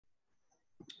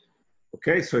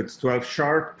Okay, so it's 12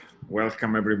 sharp.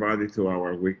 Welcome everybody to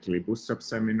our weekly Bootstrap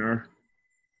seminar.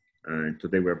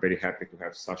 Today we're very happy to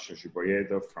have Sasha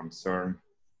Zhiboedov from CERN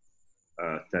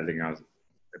telling us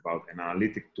about an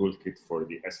analytic toolkit for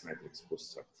the S-matrix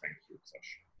Bootstrap. Thank you,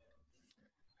 Sasha.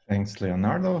 Thanks,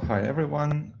 Leonardo. Hi,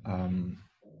 everyone.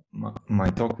 My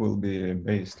talk will be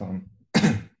based on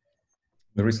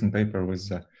the recent paper with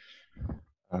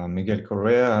Miguel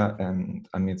Correa and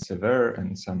Amit Sever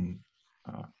and some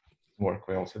work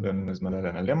we also done with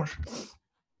Madalena Lemos.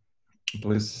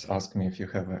 Please ask me if you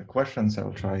have questions.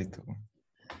 I'll try to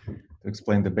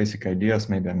explain the basic ideas.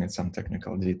 Maybe I need some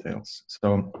technical details.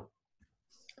 So,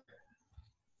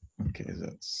 okay,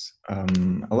 that's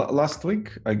last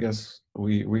week, I guess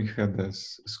we had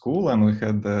this school and we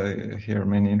had here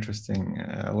many interesting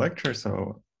lectures.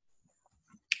 So,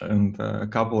 and a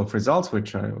couple of results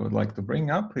which I would like to bring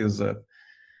up is that,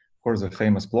 of course, the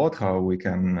famous plot how we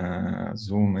can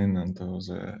zoom in into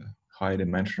the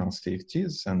high-dimensional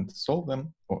CFTs and solve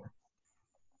them, or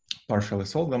partially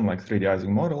solve them, like 3D-izing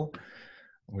model,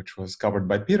 which was covered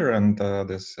by Peter, and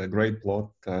this great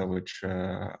plot which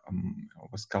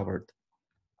was covered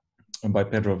by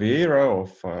Pedro Vieira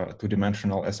of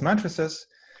two-dimensional S matrices.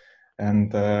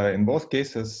 And in both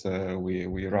cases,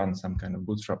 we run some kind of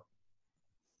Bootstrap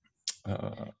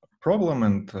problem,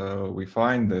 and we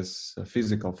find this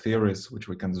physical theories which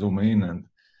we can zoom in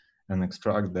and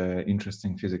extract the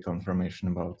interesting physical information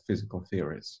about physical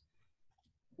theories,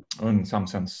 or in some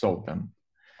sense solve them.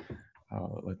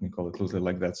 Let me call it loosely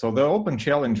like that. So the open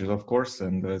challenge is, of course,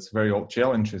 and it's very old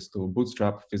challenge, is to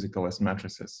bootstrap physical S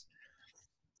matrices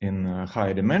in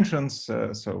high dimensions.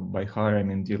 So by high, I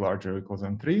mean d larger or equal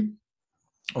than 3.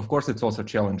 Of course, it's also a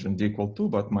challenge in d equal 2,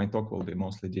 but my talk will be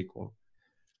mostly d equal.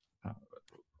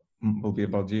 Will be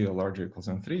about d larger or equal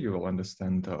than 3. You will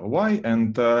understand why.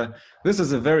 And this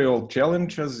is a very old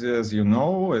challenge, as you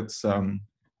know. It's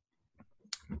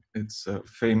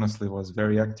famously was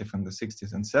very active in the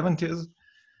 60s and 70s,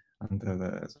 and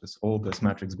this old S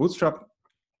matrix bootstrap.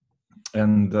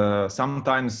 And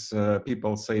sometimes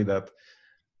people say that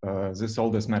this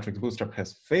old S matrix bootstrap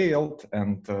has failed,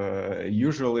 and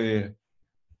usually,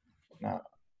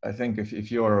 I think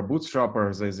if you are a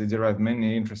bootstrapper, they derive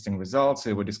many interesting results.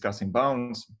 They were discussing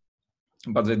bounds,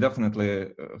 but they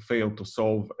definitely failed to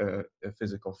solve a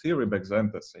physical theory back then,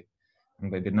 let's say.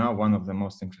 And maybe now one of the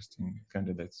most interesting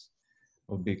candidates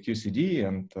will be QCD,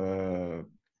 and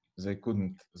they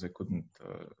couldn't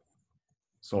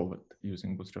solve it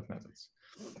using bootstrap methods.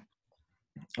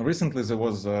 Recently, there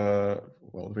was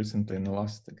recently in the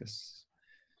last, I guess,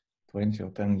 20 or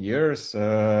 10 years,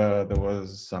 there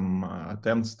was some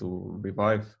attempts to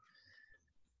revive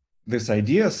these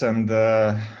ideas, and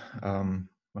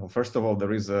well, first of all,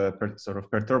 there is a sort of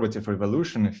perturbative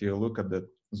revolution. If you look at the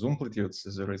zoomplitudes,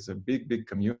 there is a big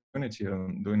community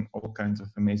doing all kinds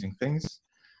of amazing things.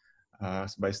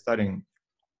 By studying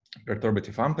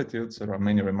perturbative amplitudes, there are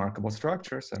many remarkable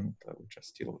structures, and which are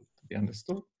still to be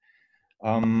understood.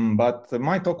 But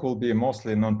my talk will be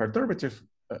mostly non-perturbative.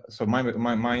 So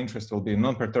my interest will be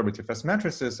non-perturbative S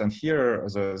matrices, and here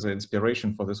the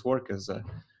inspiration for this work is a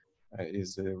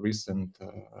recent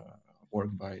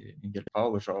work by Miguel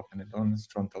Paulo, João Penedones,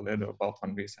 Tron Toledo,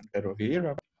 Baltvan Rees, and Pedro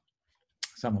Vieira.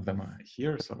 Some of them are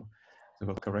here, so they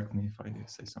will correct me if I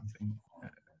say something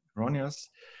erroneous.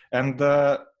 And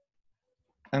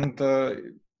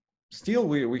still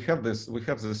we have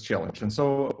this challenge. And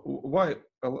so why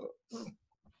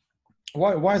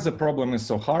the problem is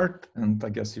so hard? And I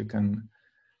guess you can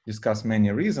discuss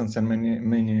many reasons and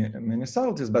many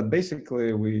subtleties, but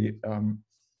basically we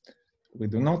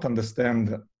do not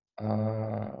understand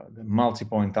the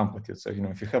multi-point amplitude. So, you know,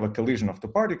 if you have a collision of two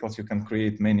particles, you can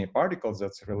create many particles.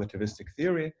 That's a relativistic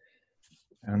theory.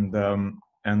 And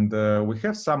we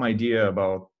have some idea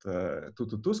about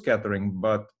 2-to-2 scattering,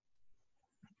 but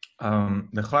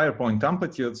the higher point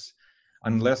amplitudes,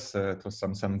 unless it was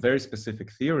some very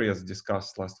specific theory as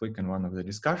discussed last week in one of the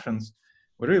discussions,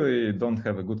 we really don't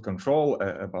have a good control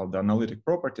about the analytic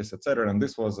properties, etc. And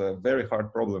this was a very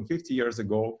hard problem 50 years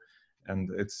ago.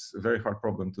 And it's a very hard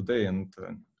problem today, and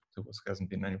there hasn't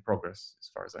been any progress as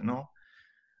far as I know.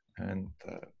 And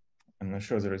I'm not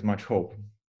sure there is much hope.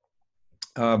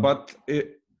 But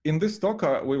in this talk,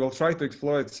 we will try to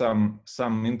exploit some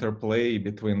interplay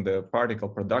between the particle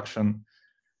production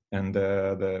and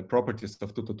the properties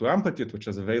of 2-to-2 amplitude, which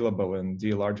is available in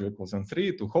d larger or equal than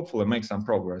 3, to hopefully make some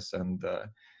progress. And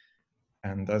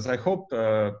as I hope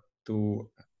to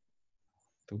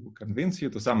convince you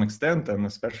to some extent, and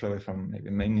especially from maybe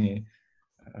many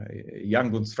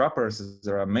young bootstrappers,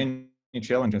 there are many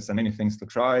challenges and many things to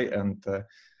try, and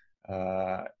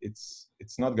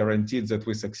it's not guaranteed that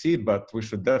we succeed, but we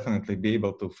should definitely be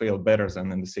able to fail better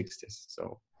than in the 60s.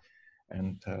 So,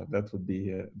 and that would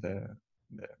be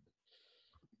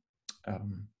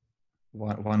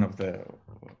one of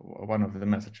the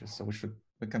messages. So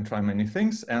we can try many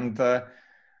things. And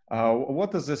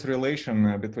what is this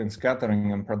relation between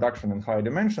scattering and production in high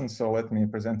dimensions? So let me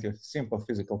present you a simple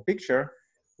physical picture.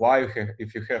 Why,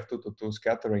 if you have 2 to 2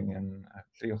 scattering in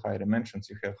 3 high dimensions,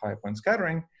 you have high point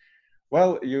scattering.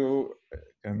 Well, you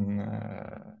can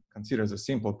consider the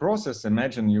simple process.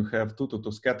 Imagine you have 2 to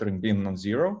 2 scattering being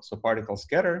non-zero, so particles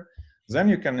scatter. Then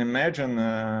you can imagine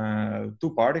 2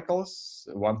 particles,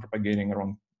 one propagating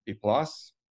around p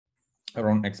plus,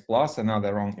 around x plus,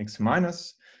 another around x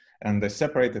minus, and they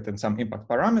separated in some impact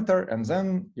parameter. And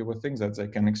then you would think that they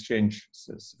can exchange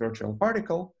this virtual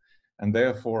particle and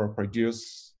therefore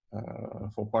produce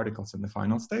 4 particles in the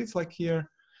final states like here.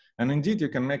 And indeed, you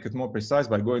can make it more precise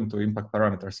by going to impact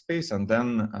parameter space, and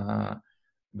then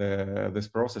this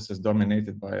process is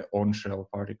dominated by on-shell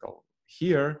particle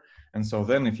here. And so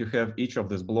then if you have each of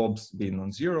these blobs being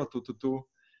non-zero, 2 to 2,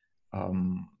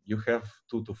 you have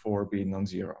 2 to 4 being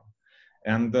non-zero.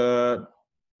 And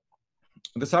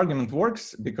this argument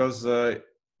works because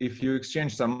if you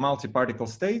exchange some multi-particle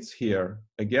states here,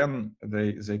 again,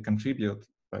 they contribute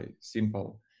by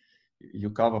simple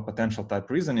Yukawa potential type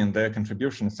reasoning. Their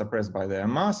contribution is suppressed by their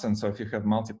mass. And so if you have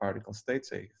multi-particle states,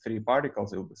 say 3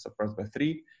 particles, it will be suppressed by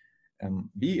 3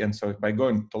 B. And so if by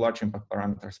going to large impact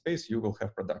parameter space, you will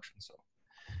have production. So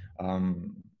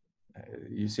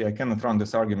you see, I cannot run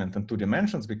this argument in 2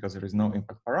 dimensions because there is no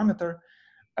impact parameter.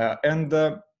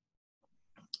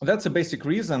 That's a basic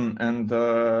reason. And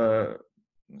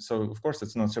so of course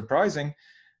it's not surprising,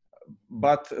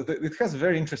 but it has a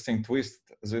very interesting twist.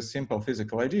 This simple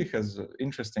physical idea has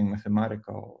interesting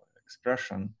mathematical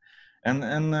expression. And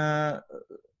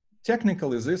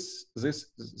technically this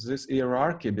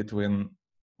hierarchy between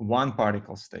 1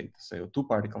 particle state, say a 2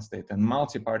 particle state, and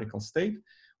multi-particle state,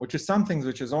 which is something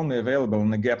which is only available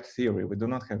in the gap theory, we do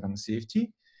not have in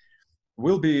CFT,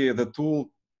 will be the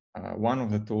tool, one of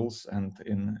the tools. And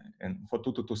for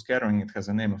 2 to 2 scattering, it has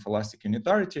a name of elastic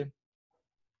unitarity,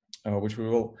 which we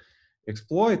will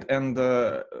exploit. And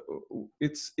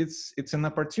it's an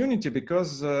opportunity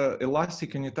because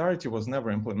elastic unitarity was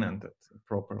never implemented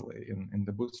properly in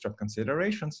the Bootstrap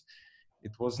considerations.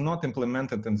 It was not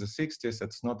implemented in the 60s.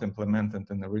 It's not implemented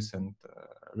in the recent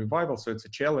revival. So it's a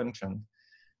challenge, and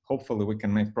hopefully we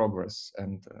can make progress.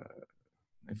 And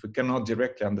if we cannot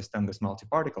directly understand these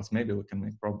multi-particles, maybe we can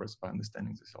make progress by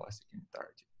understanding this elastic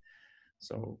unitarity.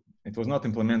 So it was not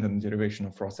implemented in the derivation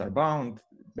of Rossar bound,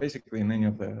 basically in any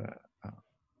of the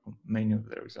many of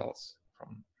the results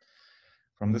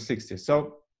from the 60s.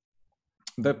 So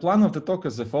the plan of the talk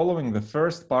is the following. The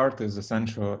first part is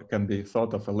essential, can be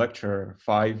thought of a lecture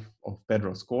 5 of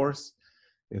Pedro's course.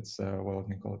 It's, well, let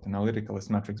me call it analytical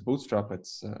matrix bootstrap.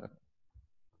 It's,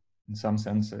 in some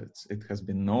sense, it has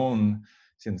been known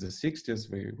since the 60s.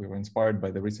 We were inspired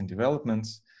by the recent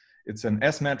developments. It's an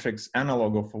S-matrix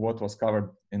analog of what was covered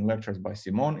in lectures by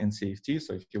Simon in CFT.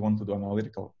 So if you want to do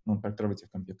analytical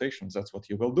non-perturbative computations, that's what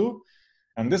you will do.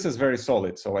 And this is very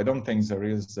solid. So I don't think there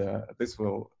is, this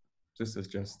is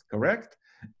just correct.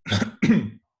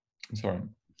 Sorry.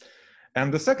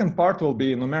 And the second part will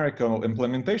be numerical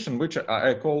implementation, which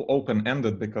I call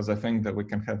open-ended because I think that we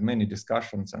can have many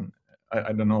discussions, and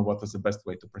I don't know what is the best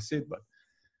way to proceed, but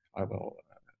I will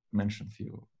mention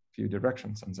few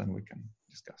directions and then we can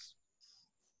discuss.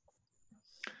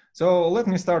 So let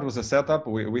me start with a setup.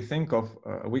 We think of,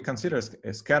 we consider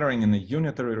a scattering in a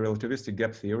unitary relativistic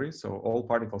gap theory. So all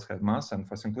particles have mass, and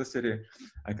for simplicity,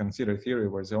 I consider a theory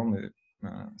where the only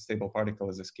stable particle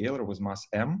is a scalar with mass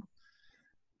m.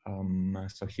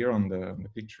 So here on the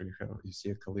picture, you see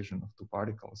a collision of 2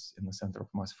 particles in the center of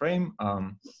mass frame.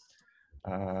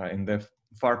 In the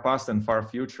far past and far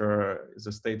future,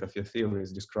 the state of your theory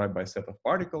is described by a set of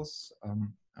particles,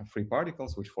 3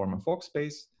 particles, which form a Fock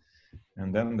space.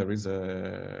 And then there is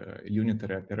a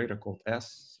unitary operator called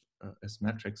S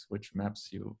matrix, which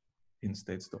maps you in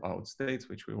states to out states,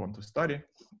 which we want to study.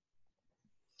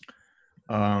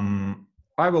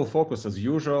 I will focus as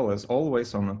usual, as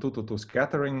always, on a 2 to 2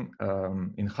 scattering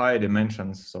in higher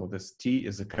dimensions. So this T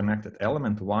is a connected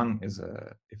element. 1 is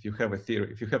if you have a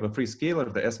theory, if you have a free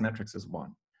scalar, the S matrix is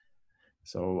 1.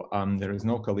 So there is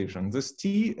no collision. This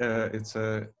T, it's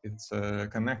a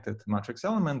connected matrix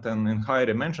element, and in higher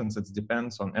dimensions, it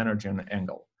depends on energy and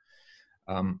angle.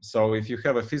 So if you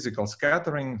have a physical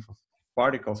scattering of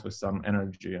particles with some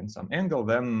energy and some angle,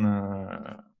 then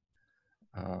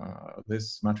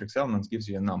this matrix elements gives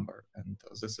you a number. And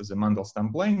this is a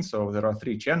Mandelstam plane. So there are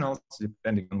 3 channels,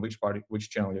 depending on which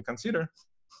channel you consider.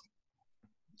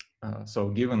 So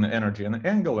given the energy and the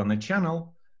angle and the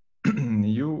channel,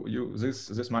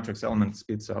 this matrix element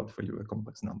spits out for you a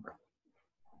complex number.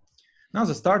 Now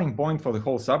the starting point for the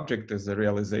whole subject is the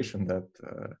realization that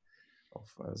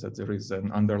that there is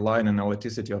an underlying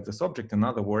analyticity of this object. In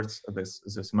other words,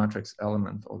 this matrix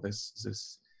element or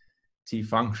this T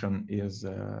function is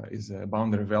a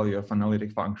boundary value of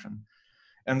analytic function.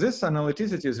 And this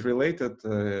analyticity is related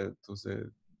to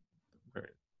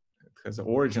it has an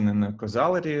origin in the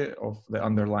causality of the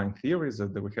underlying theories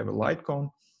that we have a light cone,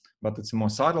 but it's more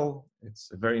subtle.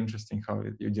 It's very interesting how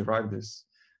you derive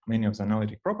many of the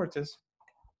analytic properties.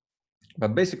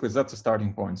 But basically, that's a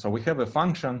starting point. So we have a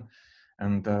function,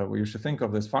 and we should think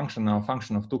of this function now, a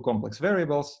function of 2 complex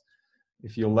variables.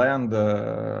 If you land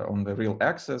on the real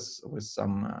axis with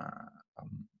some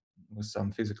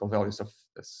physical values of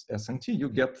S and T, you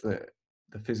get the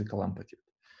physical amplitude.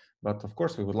 But of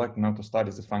course, we would like now to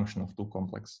study the function of 2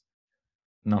 complex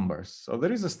numbers. So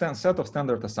there is a set of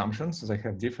standard assumptions. They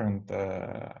have different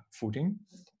footing.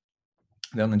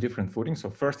 They're on a different footing. So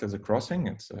first is a crossing.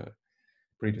 It's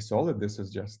pretty solid. This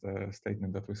is just a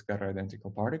statement that we scatter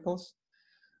identical particles.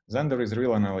 Then there is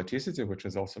real analyticity, which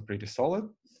is also pretty solid.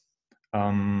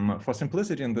 For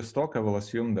simplicity in this talk, I will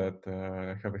assume that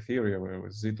I have a theory where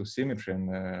with Z2 symmetry and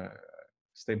the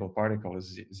stable particle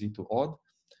is Z2 odd,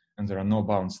 and there are no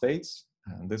bound states.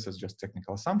 And this is just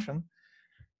technical assumption.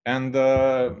 And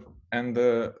the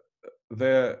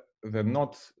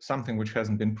not something which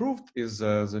hasn't been proved is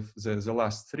the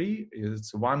last 3.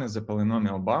 One is a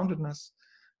polynomial boundedness.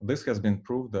 This has been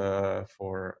proved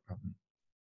for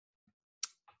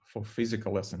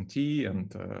physical S and T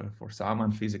and for some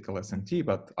unphysical S and T,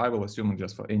 but I will assume it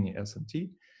just for any S and T.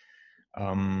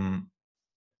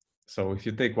 So if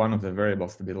you take one of the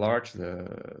variables to be large,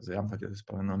 the amplitude is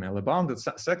polynomially bounded.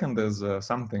 Second is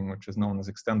something which is known as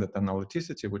extended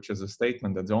analyticity, which is a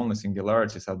statement that the only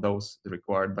singularities are those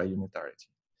required by unitarity.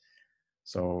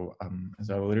 So as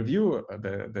I will review,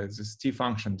 this T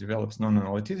function develops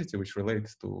non-analyticity, which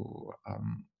relates to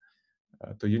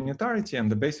unitarity,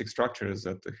 and the basic structure is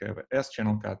that we have a S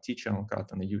channel cut, T channel cut,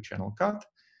 and a U channel cut,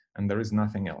 and there is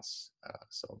nothing else.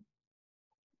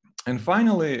 And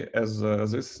finally, as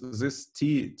this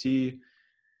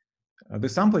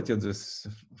amplitude, this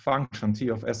function T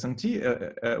of S and T,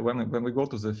 when we go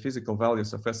to the physical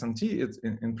values of S and T,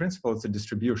 in principle it's a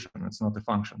distribution. It's not a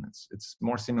function. It's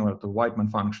more similar to Whiteman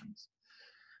functions.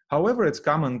 However, it's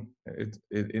common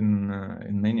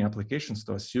in many applications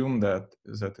to assume that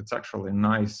it's actually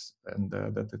nice and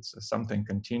that it's something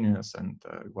continuous, and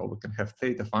well, we can have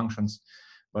theta functions,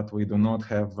 but we do not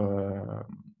have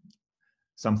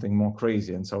something more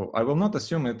crazy. And so I will not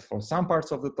assume it for some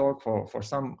parts of the talk. For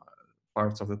some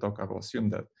parts of the talk, I will assume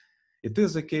that it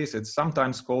is the case. It's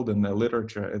sometimes called in the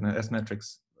literature, in the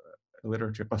S-metrics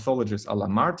literature, pathologies a la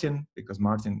Martin, because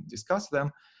Martin discussed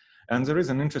them. And there is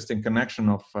an interesting connection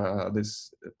of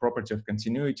this property of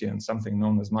continuity and something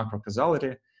known as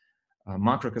macrocausality.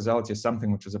 Macrocausality is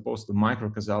something which is opposed to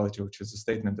microcausality, which is a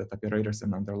statement that operators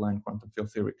in underlying quantum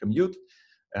field theory commute.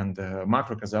 And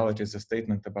macrocausality is a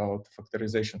statement about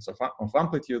factorizations of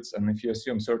amplitudes. And if you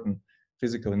assume certain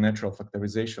physically natural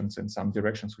factorizations in some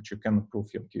directions which you cannot prove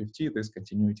from QFT, this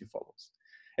continuity follows.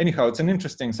 Anyhow, it's an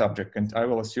interesting subject, and I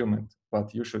will assume it,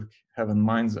 but you should have in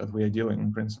mind that we are dealing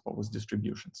in principle with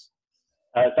distributions.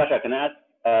 Sasha, can I ask?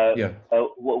 Yeah.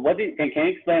 Can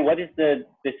you explain what is the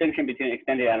distinction between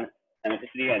extended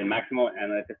analyticity and maximal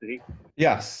analyticity?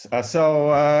 Yes.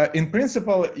 In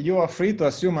principle, you are free to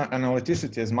assume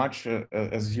analyticity as much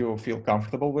as you feel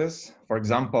comfortable with. For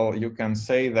example, you can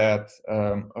say that,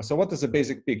 so what is the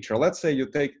basic picture? Let's say you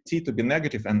take T to be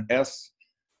negative and S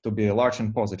to be large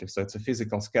and positive. So it's a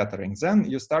physical scattering. Then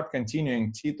you start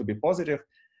continuing T to be positive.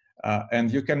 And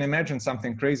you can imagine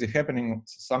something crazy happening,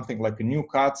 something like new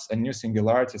cuts and new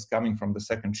singularities coming from the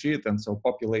second sheet, and so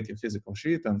populate your physical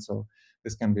sheet, and so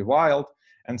this can be wild.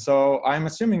 And so I'm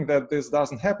assuming that this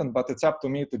doesn't happen, but it's up to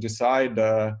me to decide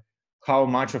how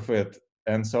much of it.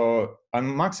 And so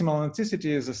maximal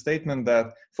analyticity is a statement that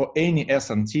for any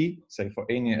S and T, say for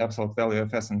any absolute value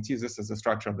of S and T, this is the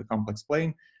structure of the complex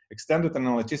plane. Extended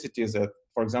analyticity is that,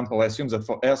 for example, I assume that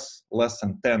for S less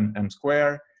than 10 m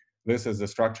squared, this is the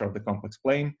structure of the complex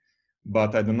plane,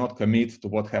 but I do not commit to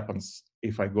what happens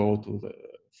if I go to the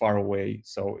far away.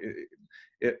 So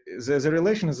the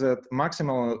relation is that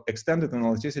maximal extended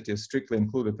analyticity is strictly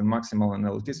included in maximal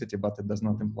analyticity, but it does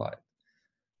not imply it.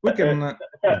 We can.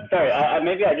 Sorry,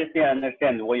 maybe I just didn't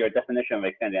understand what your definition of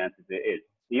extended analyticity is.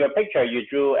 your picture you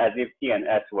drew as if T and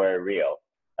S were real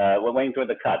when you drew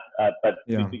the cut. But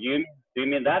yeah. do you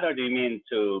mean that, or do you mean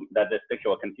that this picture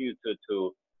will continue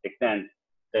to extend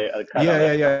the cut?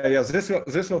 Yeah.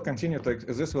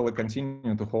 This will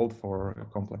continue to hold for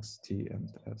complex T and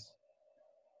S.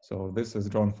 So this is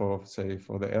drawn for, say,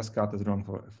 for the S cut is drawn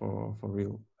for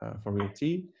real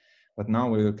T, but now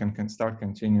we can start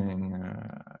continuing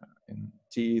in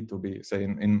T to be, say,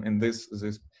 in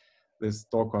this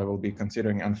talk I will be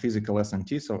considering unphysical S and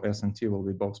T, so S and T will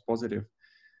be both positive,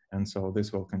 and so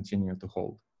this will continue to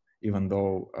hold, even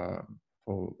though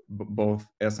for both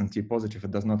S and T positive, it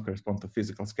does not correspond to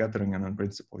physical scattering, and in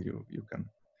principle you can,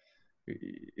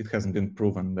 it hasn't been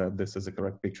proven that this is a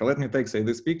correct picture. Let me take, say,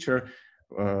 this picture,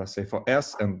 say for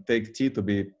S, and take T to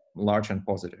be large and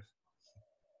positive.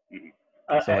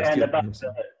 So and about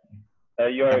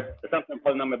your assumption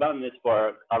polynomial boundedness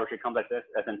for arbitrary complex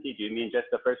S and T, do you mean just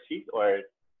the first sheet, or?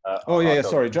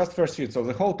 Sorry, just first sheet. So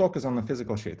the whole talk is on the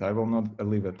physical sheet. I will not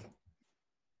leave it.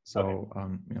 So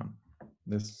okay.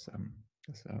 This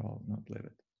I will not leave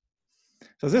it.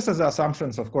 So this is the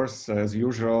assumptions. Of course, as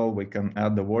usual, we can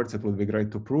add the words. It would be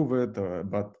great to prove it,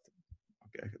 but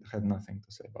okay, I had nothing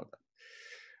to say about that.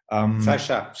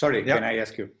 Sasha, sorry, yeah. Can I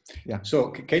ask you? Yeah.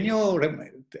 So can you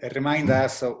remind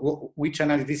us which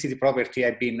analyticity property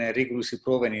have been rigorously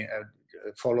proven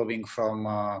following from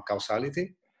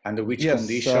causality, and which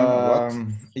condition? What?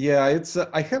 Yeah, it's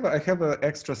I have an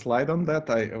extra slide on that.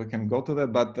 We can go to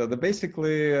that, but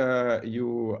basically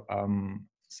you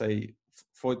say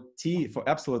for T, for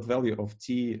absolute value of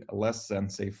T less than,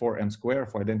 say, 4n squared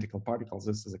for identical particles,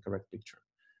 this is a correct picture.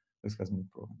 This has been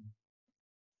proven.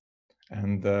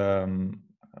 And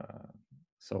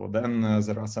so then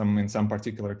there are in some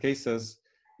particular cases,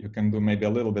 you can do maybe a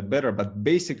little bit better, but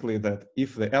basically that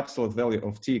if the absolute value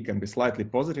of T can be slightly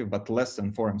positive, but less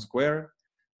than 4m squared,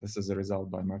 this is a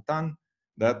result by Martin,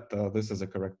 that this is a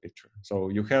correct picture. So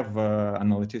you have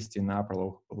analyticity in the upper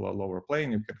lower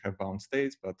plane, you can have bound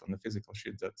states, but on the physical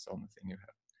sheet, that's the only thing you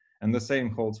have. And the same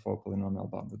holds for polynomial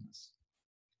boundedness.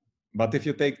 But if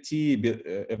you take T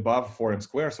above 4m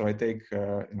squared, so I take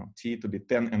T to be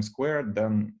 10m squared,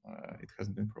 then it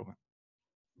hasn't been proven.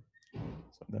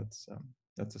 So that's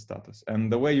the status.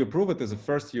 And the way you prove it is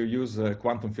first you use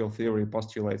quantum field theory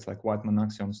postulates like Whiteman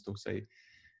axioms to, say,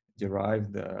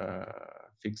 derive the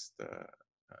fixed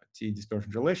T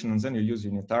dispersion relation, and then you use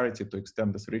unitarity to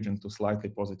extend this region to slightly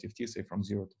positive T, say from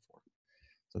 0 to 4.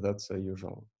 So that's a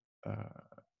usual.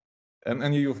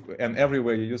 And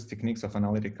everywhere you use techniques of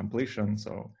analytic completion,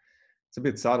 so it's a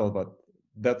bit subtle, but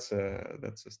that's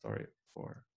a story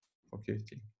for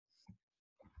QFT.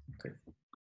 Okay.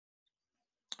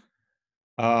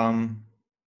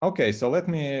 Okay, so let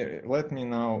me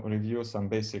now review some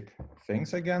basic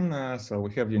things again. So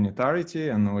we have unitarity,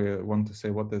 and we want to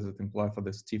say what does it imply for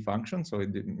this T function. So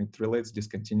it relates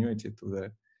discontinuity to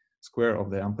the square of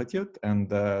the amplitude, and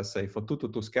say for 2 to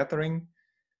 2 scattering.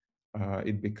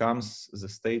 It becomes the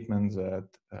statement that,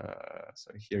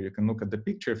 so here you can look at the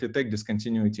picture. If you take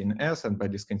discontinuity in S, and by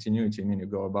discontinuity, I mean you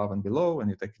go above and below, and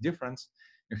you take a difference,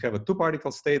 you have a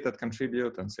 2-particle state that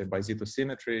contribute, and say by Z2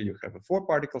 symmetry, you have a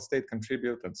 4-particle state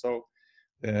contribute, and so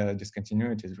the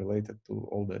discontinuity is related to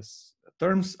all these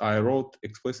terms. I wrote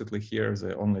explicitly here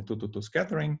the only 2 to 2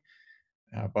 scattering,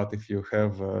 but if you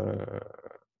have,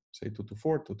 say 2 to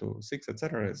 4, 2 to 6,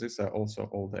 etc., these are also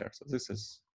all there. So this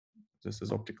is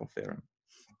optical theorem.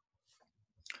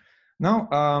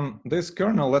 Now, this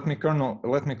kernel, let me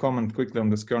comment quickly on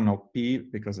this kernel P,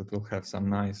 because it will have some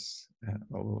nice,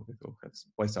 it will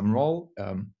play some role.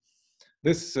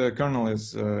 This kernel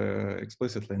is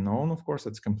explicitly known, of course.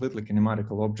 It's completely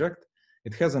kinematical object.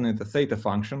 It has in it a theta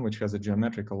function, which has a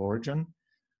geometrical origin,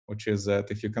 which is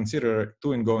that if you consider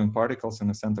 2 ingoing particles in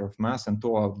the center of mass and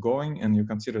 2 outgoing, and you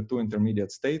consider 2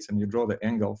 intermediate states, and you draw the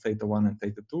angle θ1 and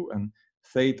θ2, and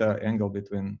theta angle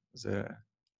between the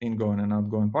ingoing and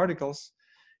outgoing particles,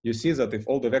 you see that if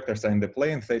all the vectors are in the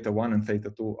plane, θ1 and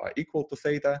θ2 are equal to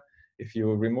theta. If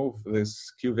you remove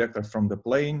this q vector from the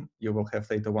plane, you will have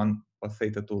θ1 plus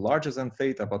θ2 larger than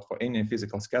theta, but for any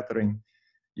physical scattering,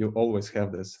 you always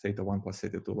have this θ1 plus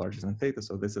θ2 larger than theta,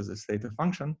 so this is a theta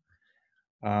function.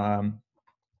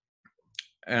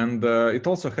 And it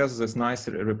also has this nice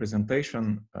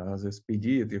representation, this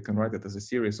PD, you can write it as a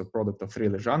series of product of 3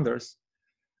 Legenders,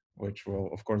 which will,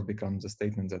 of course, become the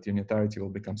statement that unitarity will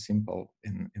become simple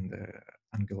in the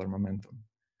angular momentum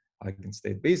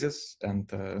eigenstate basis. And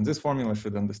this formula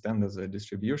should understand as a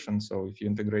distribution. So if you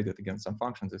integrate it against some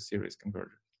function, the series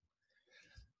converges.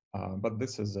 But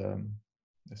this is a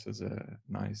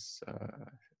nice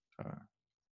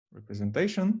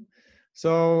representation.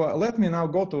 So let me now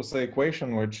go to the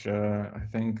equation, which I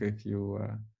think if you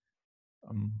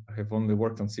have only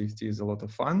worked on CFT is a lot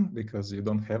of fun because you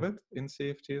don't have it in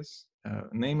CFTs.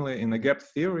 Namely, in the gap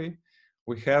theory,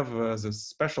 we have this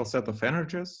special set of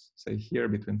energies, say here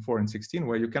between 4 and 16,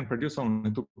 where you can produce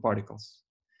only 2 particles.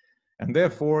 And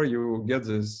therefore, you get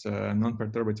these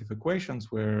non-perturbative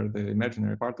equations where the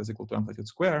imaginary part is equal to amplitude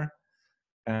square.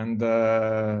 And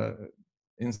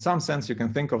in some sense, you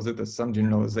can think of it as some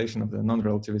generalization of the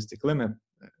non-relativistic limit.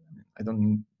 I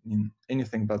don't mean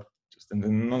anything but just in the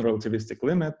non-relativistic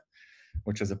limit,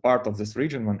 which is a part of this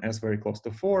region when s very close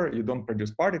to 4, you don't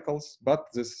produce particles, but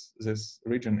this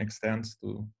region extends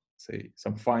to, say,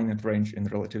 some finite range in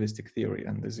relativistic theory.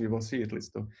 And as you will see, it leads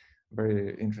to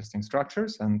very interesting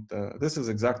structures. And this is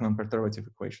exact non-perturbative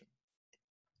equation.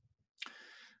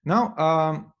 Now,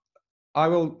 I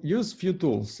will use few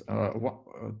tools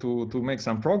to make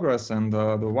some progress. And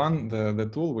the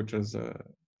tool which is, I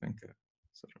think,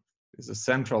 sort of is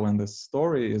central in this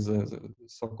story is a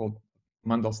so-called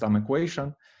Mandelstam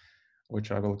equation,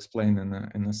 which I will explain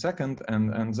in a second.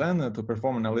 And then to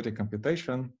perform analytic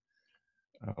computation,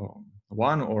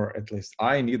 one or at least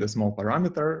I need a small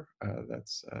parameter.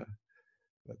 That's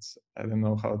I don't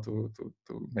know how to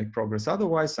make progress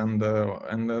otherwise. And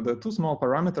the 2 small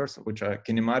parameters, which are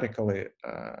kinematically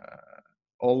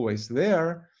always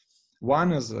there.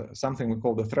 One is something we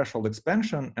call the threshold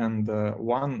expansion, and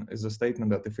one is a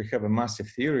statement that if we have a massive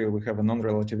theory, we have a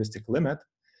non-relativistic limit.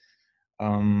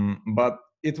 But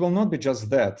it will not be just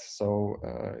that. So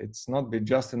it's not be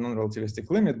just a non-relativistic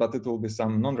limit, but it will be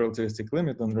some non-relativistic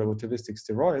limit on relativistic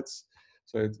steroids.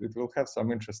 So it will have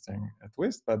some interesting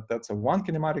twist, but that's a one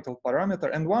kinematical parameter.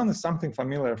 And one is something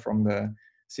familiar from the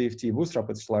CFT Bootstrap.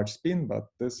 It's large spin, but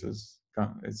this is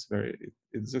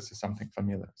this is something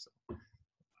familiar. So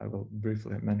I will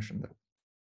briefly mention that.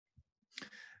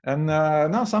 And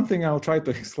now something I'll try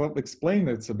to explain.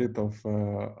 It's a bit of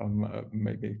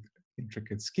maybe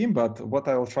intricate scheme, but what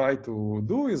I will try to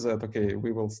do is that, okay,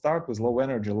 we will start with low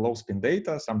energy, low spin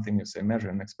data, something you say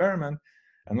measure in experiment,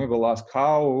 and we will ask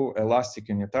how elastic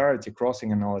unitarity,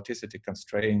 crossing, and elasticity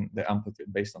constrain the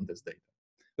amplitude based on this data.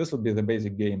 This would be the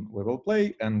basic game we will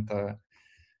play, and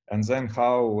then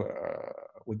how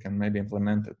we can maybe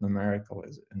implement it numerically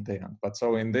in the end. But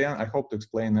so in the end, I hope to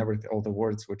explain all the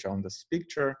words which are on this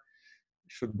picture.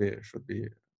 Should be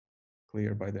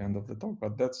clear by the end of the talk,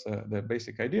 but that's the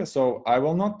basic idea. So I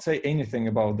will not say anything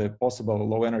about the possible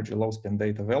low energy, low spin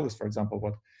data values. For example,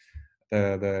 what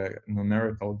the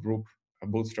numerical group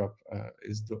Bootstrap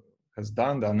has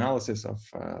done, the analysis of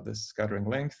this scattering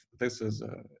length. This is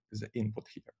the input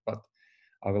here, but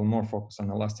I will more focus on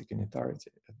elastic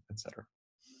unitarity, etc.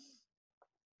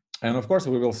 And of course,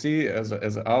 we will see as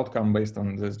an outcome based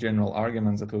on this general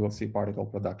arguments that we will see particle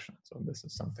production. So this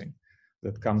is something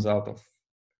that comes out of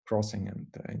crossing and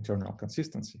internal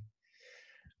consistency.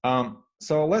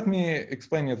 So let me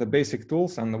explain you the basic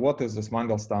tools and what is this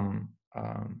Mandelstam,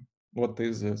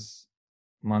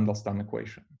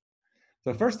 equation.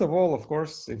 So first of all, of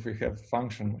course, if we have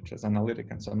function which is analytic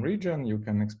in some region, you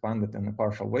can expand it in the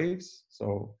partial waves.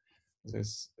 So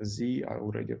this z, I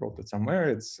already wrote it somewhere.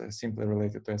 It's simply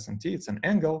related to S and T. It's an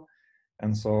angle,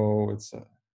 and so it's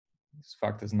this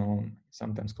fact is known,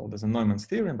 sometimes called as a Neumann's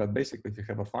theorem. But basically, if you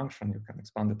have a function, you can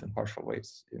expand it in partial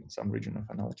waves in some region of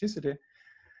analyticity.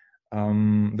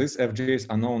 These FJs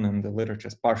are known in the literature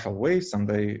as partial waves, and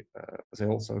they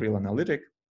also real analytic.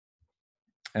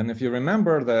 And if you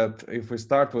remember that if we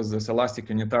start with this elastic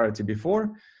unitarity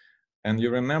before, and you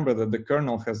remember that the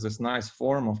kernel has this nice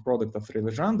form of product of 3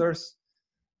 Legenders,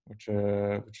 which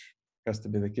has to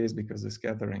be the case because the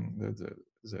scattering,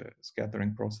 the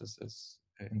scattering process is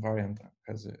invariant,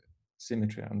 has a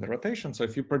symmetry under rotation. So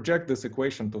if you project this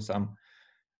equation to some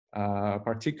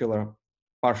particular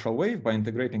partial wave by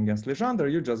integrating against Legendre,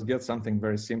 you just get something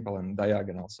very simple and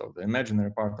diagonal. So the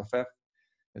imaginary part of f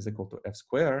is equal to f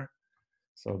squared.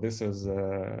 So this is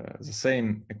the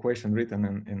same equation written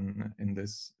in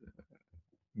this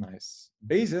nice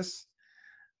basis.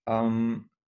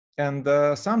 And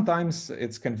sometimes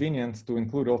it's convenient to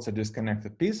include also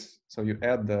disconnected piece. So you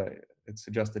add it's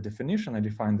just a definition. I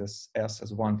define this S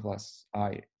as 1 plus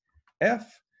I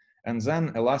F. And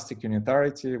then elastic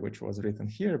unitarity, which was written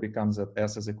here, becomes that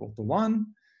S is equal to 1.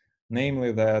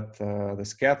 Namely that the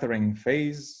scattering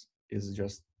phase is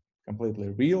just completely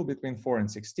real between 4 and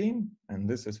 16, and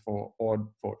this is for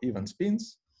even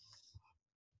spins.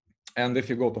 And if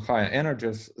you go to higher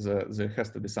energies, there has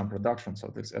to be some production, so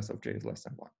this S of j is less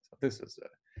than 1. So this is the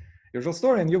usual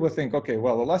story, and you will think, okay,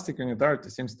 well, elastic unitarity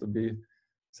seems to be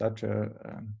such a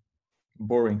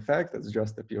boring fact. It's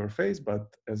just a pure phase,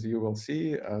 but as you will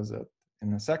see, as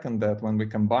in a second that when we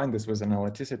combine this with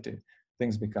analyticity,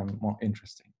 things become more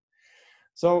interesting.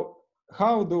 So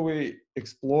how do we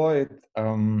exploit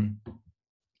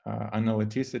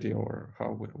analyticity, or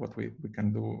what we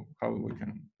can do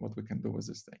with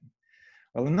this thing?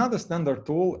 Well, another standard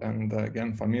tool, and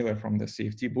again familiar from the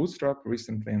CFT Bootstrap,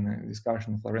 recently in a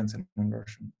discussion of Lorentz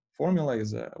inversion formula,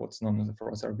 is what's known as the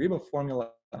Froissart-Gribov formula,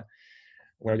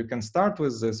 where you can start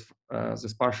with this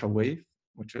this partial wave,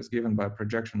 which is given by a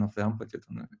projection of the amplitude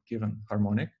on a given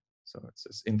harmonic. So it's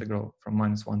this integral from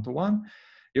 -1 to 1.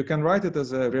 You can rewrite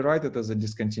it as a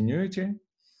discontinuity,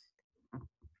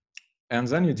 and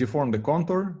then you deform the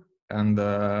contour. And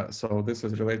so this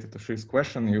is related to Shiv's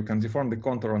question. You can deform the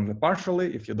contour only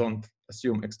partially if you don't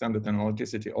assume extended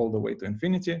analyticity all the way to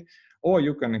infinity, or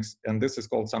you can, and this is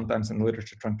called sometimes in the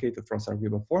literature truncated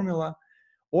Froissart-Gribov formula,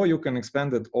 or you can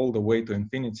expand it all the way to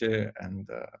infinity, and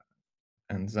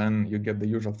then you get the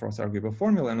usual Froissart-Gribov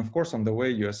formula. And of course, on the way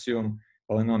you assume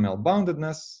polynomial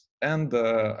boundedness and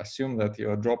assume that you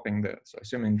are dropping so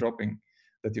assuming dropping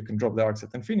that you can drop the arcs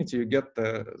at infinity, you get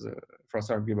the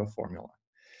Froissart-Gribov formula.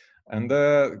 And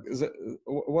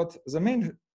the main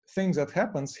thing that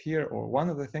happens here, or one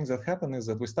of the things that happen, is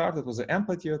that we started with the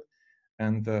amplitude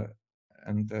and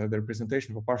the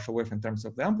representation of a partial wave in terms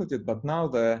of the amplitude, but now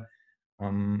the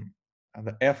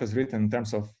F is written in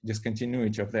terms of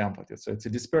discontinuity of the amplitude. So it's a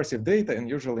dispersive data, and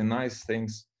usually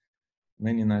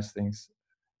many nice things,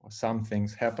 or some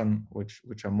things happen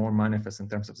which are more manifest in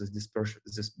terms of this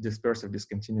dispersive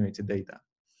discontinuity data.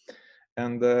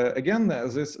 And again,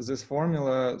 this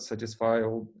formula satisfies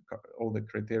all the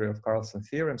criteria of Carlson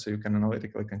theorem, so you can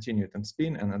analytically continue it and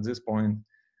spin. And at this point,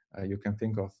 you can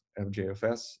think of Fj of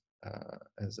S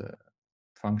as a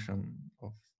function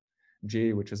of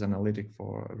J, which is analytic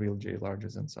for real J larger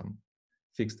than some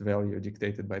fixed value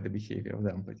dictated by the behavior of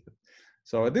the amplitude.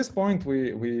 So at this point,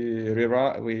 we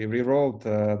rewrote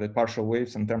the partial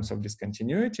waves in terms of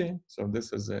discontinuity. So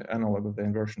this is the analog of the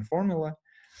inversion formula.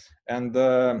 And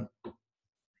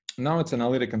now it's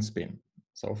analytic and spin.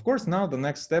 So of course, now the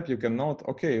next step you can note,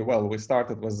 okay, well, we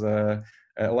started with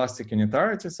elastic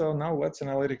unitarity. So now let's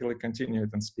analytically continue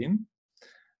it and spin.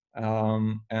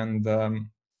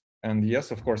 And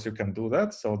yes, of course, you can do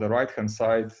that. So the right-hand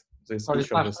side, this Sorry,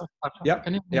 issue of this. Yeah.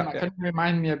 Can you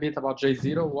remind me a bit about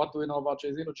J0? What do we know about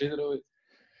J0? J0 is...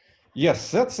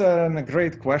 Yes, that's a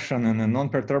great question in a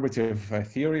non-perturbative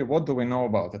theory. What do we know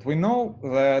about it? We know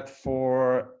that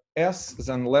for S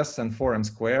than less than 4m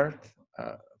squared,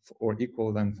 or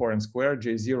equal than 4m squared,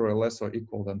 J0 is less or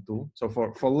equal than 2. So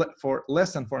for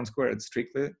less than 4m squared, it's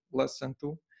strictly less than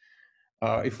 2.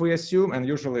 If we assume, and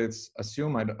usually it's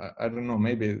assume, I don't know,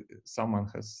 maybe someone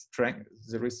has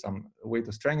there is some way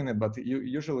to strengthen it, but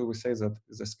usually we say that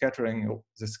the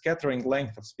scattering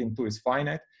length of spin 2 is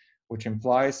finite, which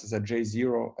implies that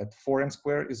J0 at 4m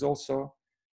squared is also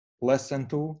less than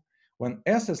 2. When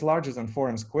S is larger than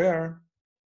 4m squared,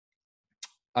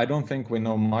 I don't think we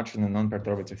know much in a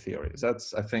non-perturbative theory.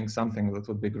 That's, I think, something that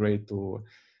would be great to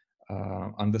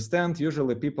understand.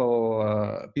 Usually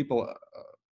people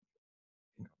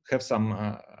have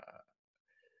some,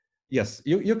 yes,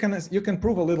 you can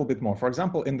prove a little bit more. For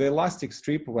example, in the elastic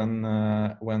strip, when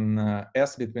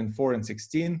S between 4 and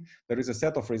 16, there is a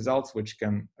set of results which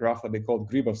can roughly be called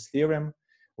Gribov's theorem,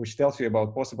 which tells you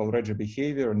about possible Regge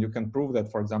behavior, and you can prove that,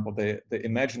 for example, the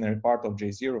imaginary part of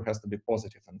J0 has to be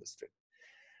positive in the strip.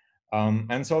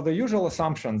 And so the usual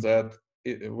assumption that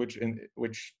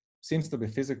which seems to be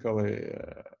physically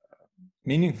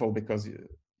meaningful, because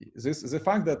the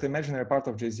fact that the imaginary part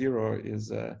of J0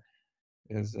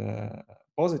 is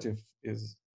positive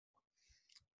is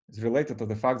related to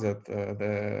the fact that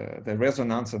the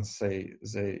resonances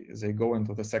they go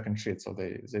into the second sheet, so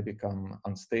they become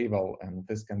unstable, and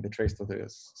this can be traced to the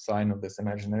sign of this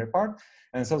imaginary part.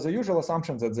 And so the usual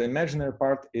assumption that the imaginary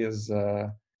part is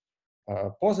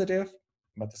positive,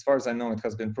 but as far as I know, it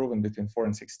has been proven between 4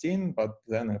 and 16, but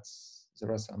then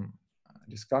there are some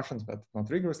discussions, but not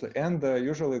rigorously. And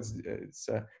usually it's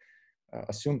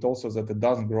assumed also that it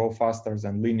doesn't grow faster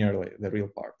than linearly the real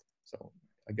part. So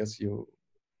I guess you've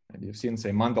seen,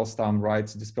 say, Mandelstam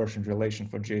writes dispersion relation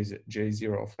for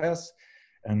J0 of S,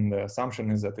 and the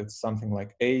assumption is that it's something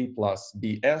like A plus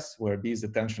BS, where B is the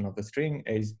tension of the string,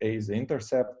 A is the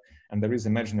intercept, and there is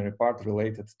imaginary part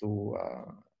related to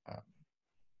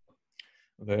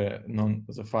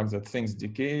the fact that things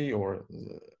decay,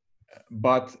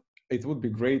 but it would be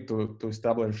great to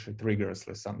establish it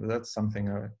rigorously. That's something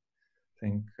I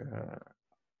think,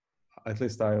 at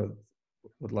least I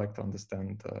would like to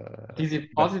understand. Is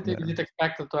it positive? Is it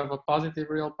expected to have a positive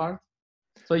real part?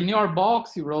 So in your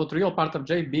box, you wrote real part of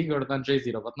J bigger than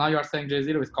J0, but now you are saying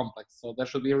J0 is complex, so there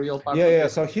should be a real part. Yeah.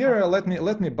 So here, let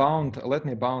me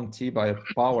bound T by a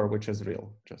power which is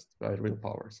real, just by real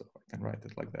power. So I can write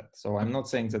it like that. So I'm not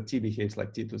saying that T behaves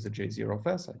like T to the J0 of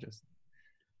S. I just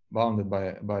bounded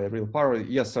by a real power.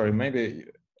 Yes, sorry, maybe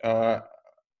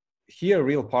here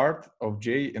real part of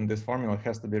J in this formula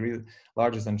has to be real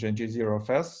larger than J0 of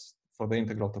S for the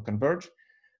integral to converge.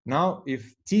 Now,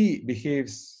 if T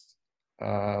behaves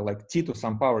like T to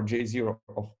some power J0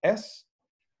 of S,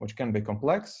 which can be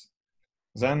complex,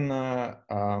 then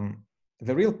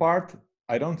the real part,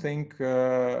 I don't think,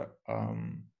 do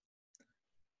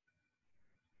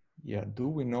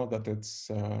we know that it's,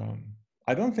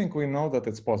 I don't think we know that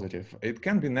it's positive. It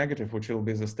can be negative, which will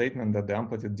be the statement that the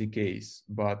amplitude decays,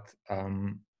 but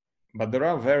there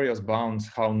are various bounds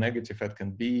how negative it can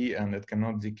be, and it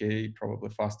cannot decay probably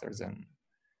faster than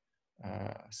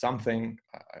something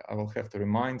I will have to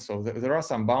remind. So there are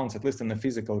some bounds, at least in the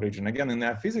physical region. Again, in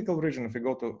the physical region, if we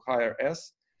go to higher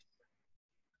S,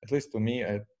 at least to me,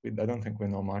 I don't think we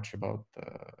know much about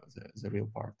the real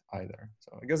part either.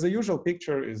 So I guess the usual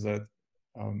picture is that,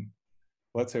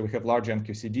 let's say we have large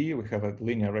NQCD, we have a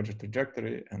linear rigid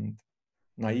trajectory, and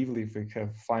naively, if we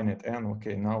have finite n,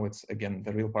 okay, now it's, again,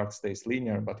 the real part stays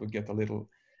linear, but we get a little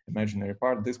imaginary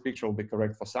part. This picture will be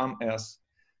correct for some S.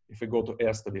 If we go to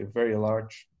S to be very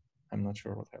large, I'm not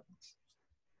sure what happens.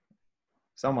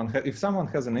 If someone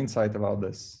has an insight about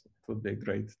this, it would be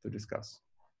great to discuss.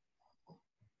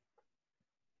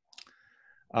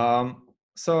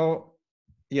 So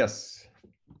yes,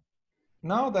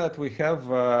 now that we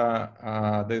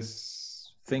have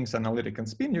these things analytic and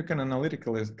spin, you can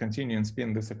analytically continue and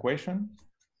spin this equation.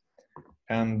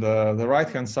 And the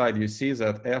right-hand side, you see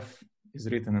that F is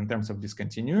written in terms of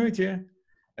discontinuity.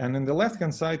 And in the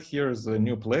left-hand side, here is a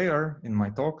new player in my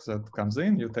talk that comes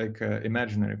in. You take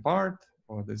imaginary part,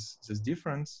 or this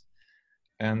difference.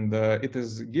 And it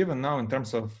is given now in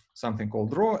terms of something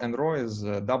called rho, and rho is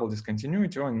double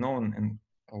discontinuity, or known, and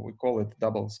we call it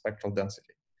double spectral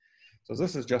density. So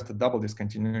this is just a double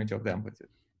discontinuity of the amplitude.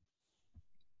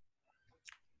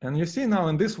 And you see now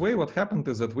in this way, what happened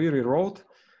is that we rewrote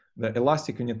the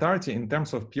elastic unitarity in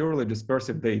terms of purely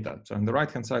dispersive data. So on the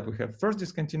right-hand side, we have first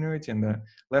discontinuity, and the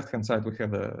left-hand side, we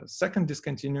have a second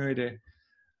discontinuity.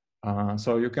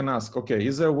 So you can ask, okay,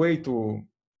 is there a way to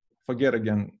forget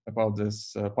again about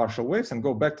this partial waves and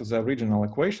go back to the original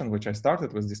equation, which I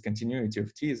started with discontinuity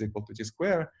of T is equal to T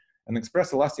squared, and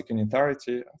express elastic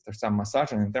unitarity after some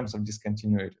massaging in terms of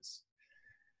discontinuities?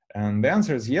 And the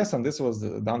answer is yes, and this was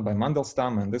done by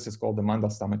Mandelstam, and this is called the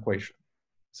Mandelstam equation.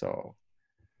 So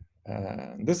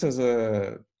this is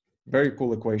a very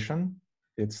cool equation.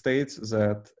 It states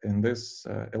that in this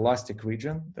elastic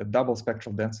region, the double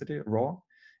spectral density, rho,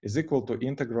 is equal to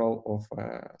integral of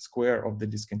square of the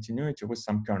discontinuity with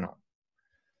some kernel.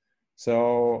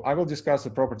 So I will discuss the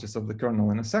properties of the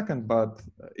kernel in a second, but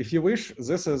if you wish,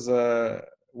 this is,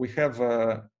 we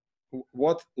have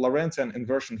what Lorentzian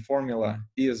inversion formula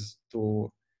is to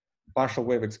partial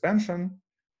wave expansion,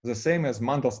 the same as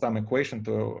Mandelstam equation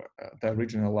to the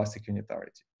original elastic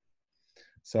unitarity.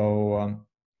 So,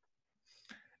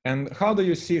 and how do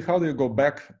you go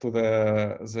back to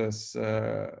this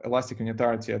elastic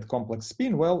unitarity at complex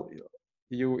spin? Well,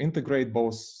 you integrate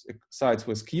both sides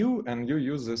with Q, and you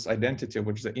use this identity,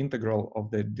 which is the integral of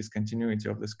the discontinuity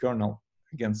of this kernel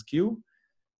against Q,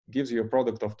 gives you a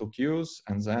product of two Qs,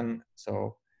 and then,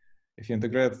 so if you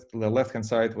integrate the left-hand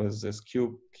side with this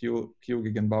Q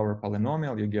Gegenbauer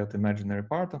polynomial, you get imaginary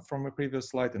part from a previous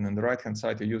slide, and on the right-hand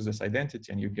side, you use this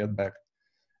identity, and you get back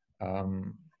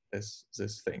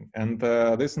this thing. And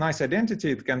this nice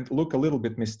identity, it can look a little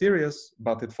bit mysterious,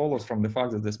 but it follows from the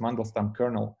fact that this Mandelstam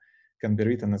kernel can be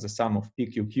written as a sum of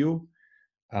PQQ.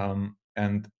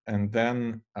 And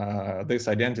then this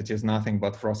identity is nothing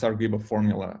but Froissart-Gribov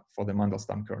formula for the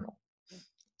Mandelstam kernel.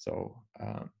 So,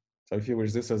 so if you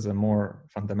wish, this is a more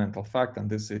fundamental fact, and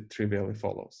this it trivially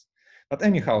follows. But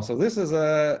anyhow, so this is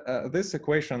this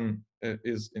equation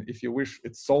is, if you wish,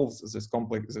 it solves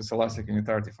this elastic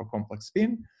unitarity for complex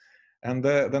spin. And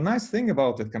the nice thing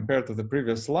about it compared to the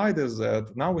previous slide is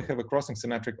that now we have a crossing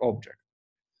symmetric object.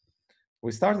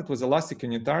 We started with elastic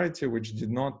unitarity, which did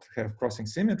not have crossing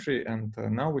symmetry, and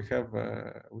now we have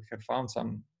found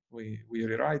some. We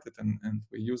rewrite it and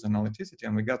we use analyticity,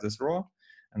 and we got this rho,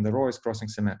 and the rho is crossing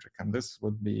symmetric, and this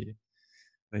would be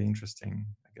the interesting,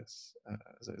 I guess,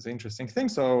 the interesting thing.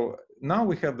 So now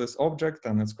we have this object,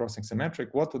 and it's crossing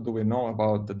symmetric. What do we know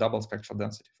about the double spectral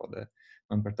density for the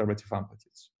non-perturbative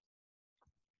amplitudes?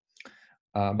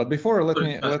 But before, let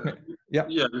me, yeah.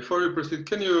 Yeah, before you proceed,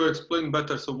 can you explain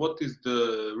better? So what is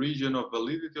the region of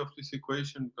validity of this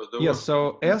equation? Yes,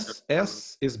 so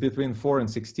S is between 4 and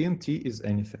 16, T is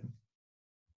anything.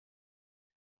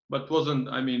 But wasn't,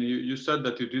 I mean, you said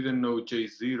that you didn't know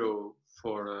J0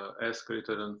 for S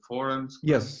greater than 4 and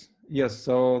square? Yes, yes,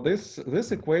 so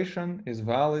this equation is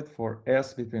valid for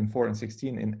S between 4 and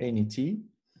 16 in any T.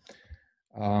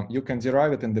 You can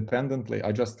derive it independently.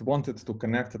 I just wanted to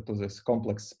connect it to this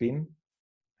complex spin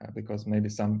because maybe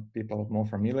some people are more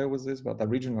familiar with this, but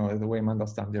originally the way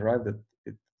Mandelstam derived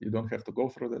it, you don't have to go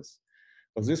through this.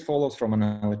 But this follows from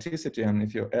analyticity, and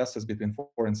if your S is between 4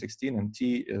 and 16 and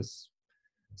T is,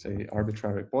 say,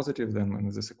 arbitrary positive, then when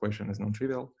this equation is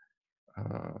non-trivial,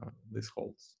 this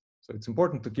holds. So it's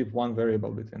important to keep one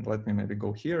variable between. Let me maybe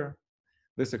go here.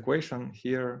 This equation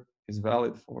here is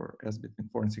valid for S between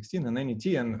 4 and 16 and any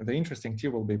T, and the interesting T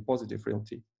will be positive real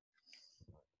T.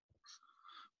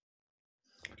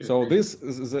 So this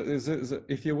is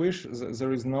if you wish,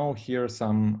 there is no here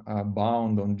some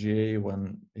bound on J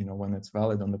when, you know, when it's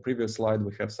valid. On the previous slide,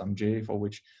 we have some J for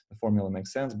which the formula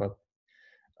makes sense, but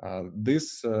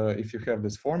this, if you have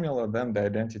this formula, then the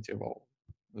identity will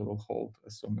hold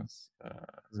as soon as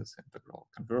this integral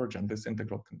converge and this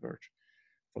integral converge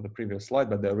for the previous slide,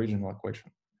 but the original equation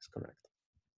is correct.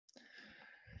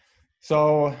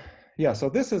 So yeah, so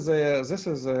this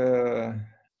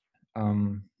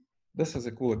is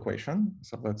a cool equation.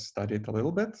 So let's study it a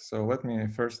little bit. So let me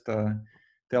first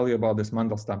tell you about this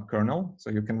Mandelstam kernel. So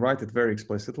you can write it very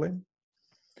explicitly.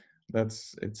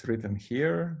 It's written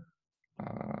here.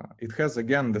 It has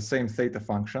again the same theta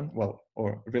function, well,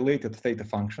 or related theta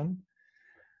function,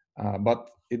 but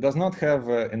it does not have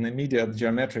an immediate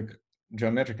geometric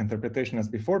interpretation as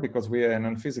before because we are in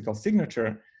a physical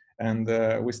signature, and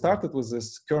we started with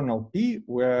this kernel P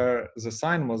where the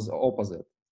sign was opposite.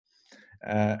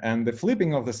 And the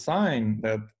flipping of the sign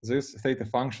that these theta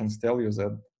functions tell you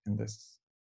that in this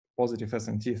positive S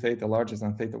and T theta larger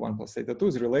than theta 1 plus theta 2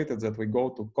 is related that we go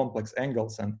to complex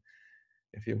angles, and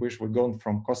if you wish, we're going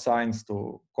from cosines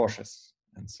to coches.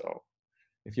 And so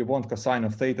if you want cosine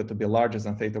of theta to be larger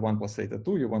than theta 1 plus theta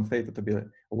 2, you want theta to be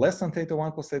less than theta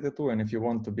 1 plus theta 2. And if you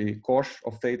want to be cosh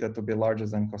of theta to be larger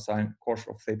than cosine cosh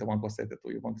of theta 1 plus theta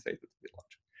 2, you want theta to be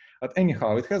larger. But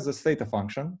anyhow, it has this theta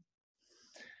function.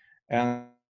 And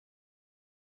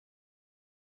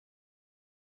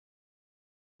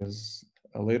is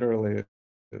literally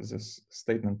this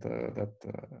statement that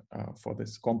for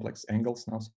this complex angles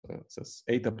now, so it says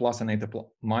eta plus and eta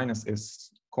minus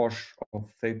is cosh of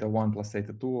theta 1 plus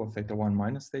theta 2 or theta 1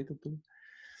 minus theta 2.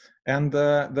 And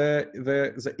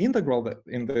the integral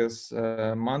in this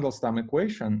Mandelstam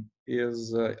equation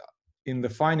is in the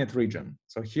finite region.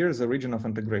 So here's the region of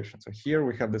integration. So here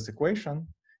we have this equation.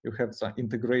 You have to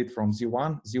integrate from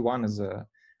Z1. Z1 is a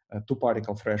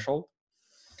two-particle threshold.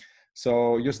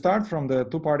 So you start from the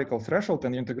two-particle threshold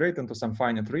and you integrate into some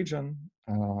finite region,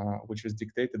 which is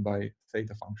dictated by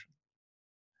theta function.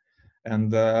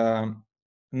 And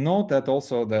note that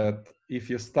also that if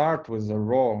you start with a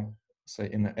row, say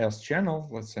in the S channel,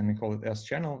 let's say we call it S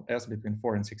channel, S between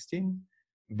 4 and 16,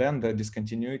 then the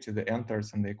discontinuity that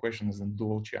enters in the equation is in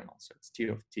dual channel, so it's T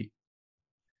of T.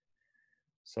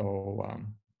 So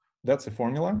that's a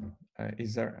formula. Are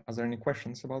there any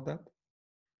questions about that?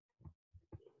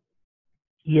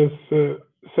 Yes,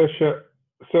 Sasha.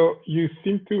 So you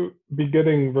seem to be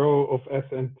getting rho of S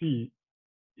and T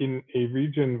in a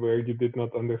region where you did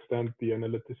not understand the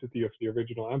analyticity of the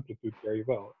original amplitude very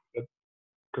well. Is that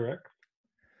correct?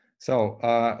 So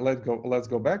let's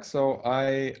go back. So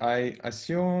I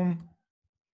assume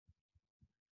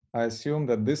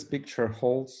that this picture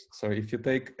holds. So if you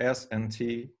take S and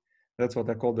T, that's what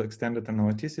I call the extended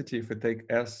analyticity. If we take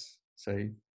S, say,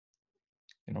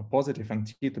 you know, positive and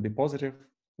T to be positive,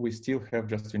 we still have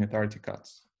just unitarity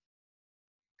cuts.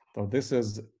 So this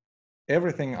is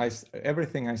everything I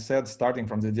said starting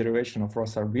from the derivation of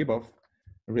Zhiboedov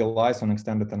relies on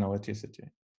extended analyticity.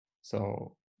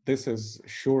 So this is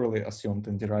surely assumed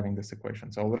in deriving this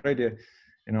equation. So already,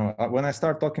 you know, when I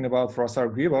start talking about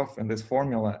Zhiboedov and this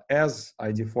formula, as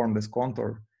I deform this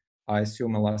contour, I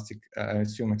assume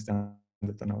extended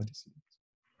analyticity.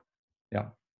 Yeah,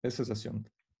 this is assumed.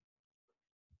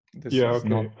 This yeah, is okay.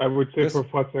 not, I would say for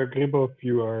Zhiboedov,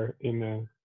 you are in a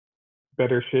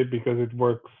better shape because it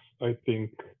works, I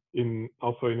think,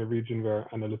 also in a region where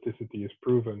analyticity is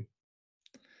proven.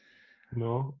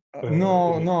 No?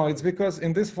 No, it's because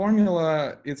in this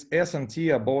formula, it's S and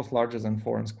T are both larger than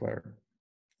 4 and squared.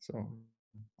 So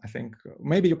I think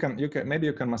maybe you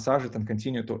can massage it and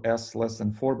continue to S less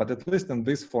than 4, but at least in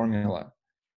this formula,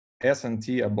 S and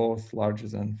T are both larger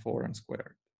than 4 and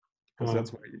squared, because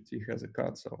that's where T has a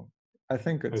cut. So I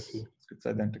think it's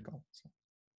identical. So.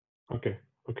 Okay,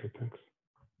 thanks.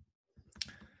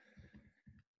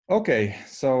 Okay,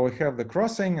 so we have the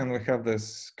crossing and we have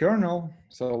this kernel.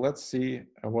 So let's see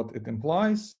what it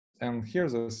implies. And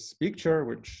here's this picture,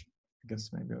 which I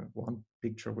guess maybe one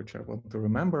picture which I want to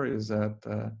remember is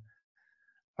that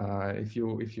if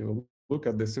you look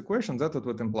at this equation, that's what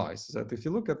it implies. That if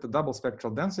you look at the double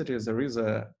spectral densities, there is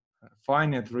a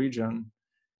finite region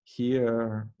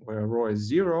here where rho is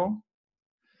 0.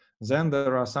 Then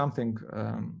there are something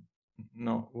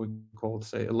we call,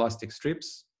 say, elastic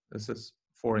strips. This is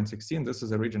 4 and 16. This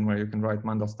is a region where you can write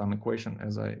Mandelstam equation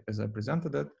as I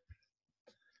presented it.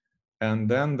 And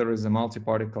then there is a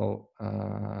multi-particle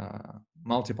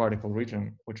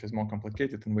region, which is more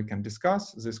complicated, and we can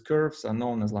discuss. These curves are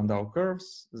known as Landau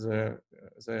curves. The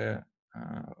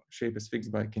shape is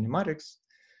fixed by kinematics.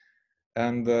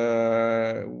 And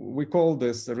we call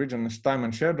this region time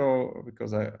and shadow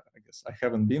because I guess I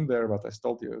haven't been there, but I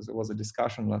told you there was a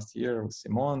discussion last year with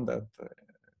Simon that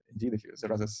indeed if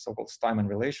there are the so-called Steinman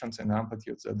relations and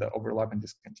amplitudes, the overlapping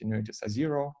discontinuities are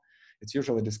 0. It's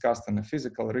usually discussed in the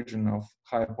physical region of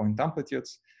higher point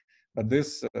amplitudes, but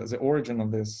this the origin of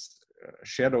this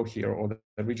shadow here, or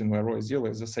the region where rho is 0,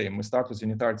 is the same. We start with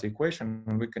unitarity equation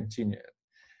and we continue it.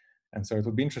 And so it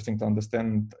would be interesting to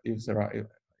understand if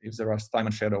there are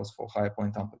Steinman shadows for higher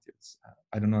point amplitudes.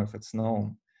 I don't know if it's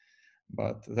known,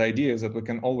 but the idea is that we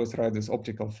can always write this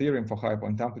optical theorem for higher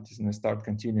point amplitudes and we start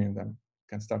continuing them,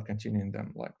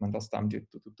 like Mandelstam did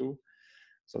 2 to 2.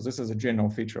 So this is a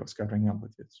general feature of scattering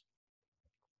amplitudes.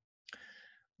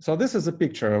 So this is a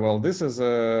picture. Well, this is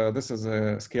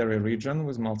a scary region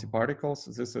with multi-particles.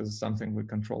 This is something we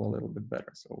control a little bit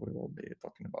better. So we will be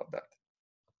talking about that.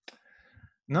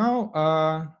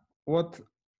 Now,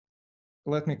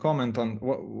 let me comment on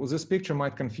what this picture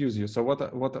might confuse you. So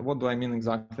what do I mean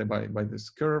exactly by these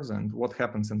curves and what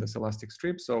happens in this elastic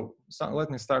strip? So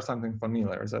let me start something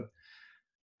familiar, is that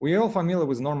we are all familiar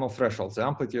with normal thresholds. The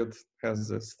amplitude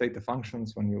has theta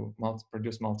functions when you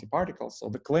produce multi-particles. So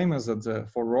the claim is that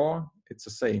for rho, it's the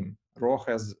same. Rho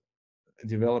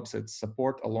develops its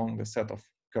support along the set of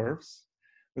curves.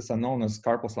 These are known as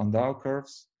Karpos-Landau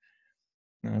curves.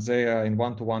 They are in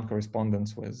one-to-one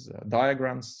correspondence with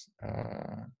diagrams.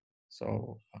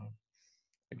 So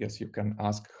I guess you can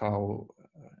ask how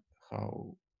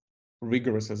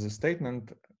rigorous is the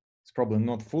statement. It's probably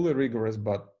not fully rigorous,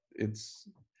 but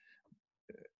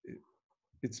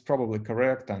it's probably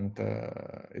correct, and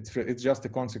it's just a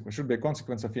consequence. Should be a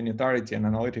consequence of unitarity and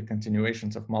analytic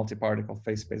continuations of multi-particle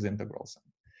phase space integrals.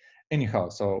 Anyhow,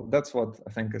 so that's what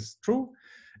I think is true.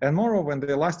 And moreover, in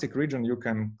the elastic region, you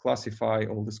can classify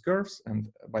all these curves. And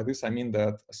by this, I mean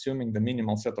that assuming the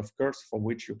minimal set of curves for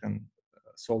which you can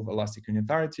solve elastic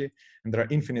unitarity, and there are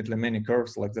infinitely many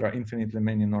curves, like there are infinitely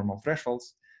many normal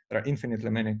thresholds, there are infinitely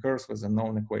many curves with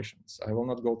unknown equations. I will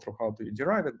not go through how to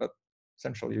derive it, but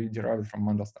essentially you derive it from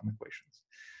Mandelstam equations.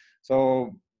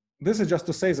 So this is just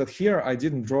to say that here I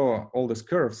didn't draw all these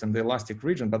curves in the elastic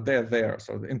region, but they're there.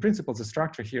 So in principle, the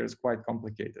structure here is quite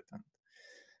complicated, and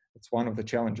it's one of the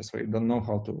challenges where you don't know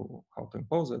how to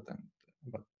impose it,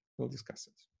 but we'll discuss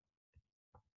it.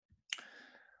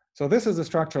 So this is the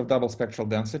structure of double spectral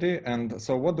density, and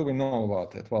so what do we know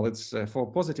about it? Well, it's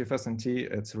for positive S and T,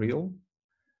 it's real.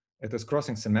 It is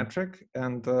crossing symmetric,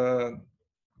 and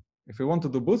if we want to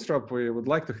do Bootstrap, we would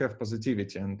like to have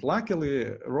positivity, and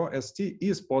luckily rho ST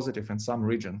is positive in some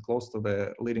region close to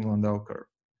the leading Landau curve.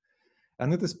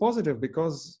 And it is positive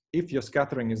because if your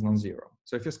scattering is non-zero.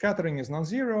 So if your scattering is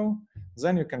non-zero,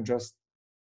 then you can just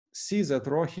see that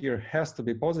rho here has to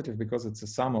be positive because it's a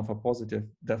sum of a positive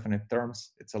definite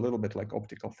terms. It's a little bit like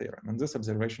optical theorem. And this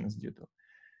observation is due to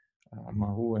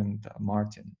Mahu and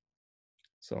Martin.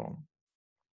 So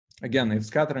again, if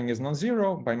scattering is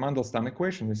non-zero, by Mandelstam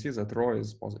equation, you see that rho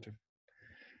is positive.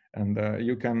 And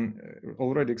you can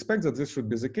already expect that this should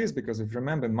be the case because if you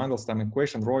remember in Mandelstam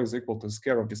equation, rho is equal to the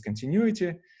square of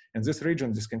discontinuity. And this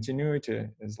region discontinuity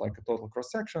is like a total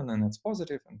cross-section and it's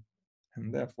positive.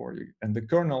 And therefore, the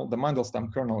kernel, the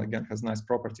Mandelstam kernel again has nice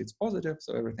property, it's positive.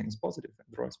 So everything is positive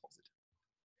and rho is positive.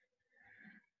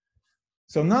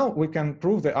 So now we can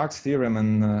prove the Axe theorem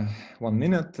in 1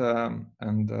 minute.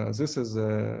 This is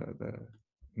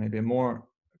maybe a more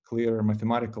clear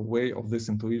mathematical way of this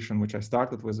intuition, which I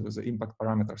started with the impact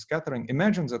parameter scattering.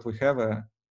 Imagine that we have a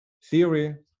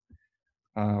theory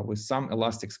with some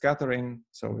elastic scattering.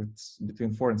 So it's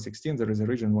between 4 and 16, there is a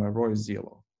region where rho is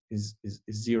zero,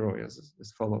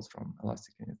 as follows from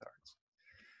elastic unitarity.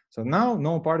 So now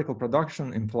no particle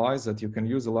production implies that you can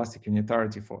use elastic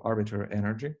unitarity for arbitrary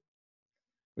energy.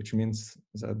 which means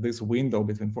that this window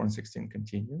between 4 and 16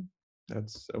 continue.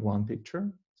 That's one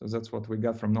picture. So that's what we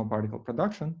got from no particle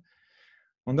production.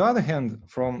 On the other hand,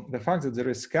 from the fact that there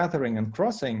is scattering and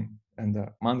crossing and the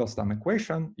Mandelstam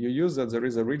equation, you use that there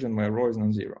is a region where rho is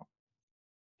non-zero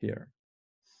here.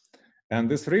 And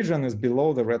this region is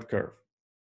below the red curve.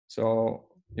 So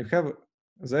you have,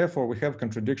 therefore, we have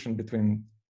contradiction between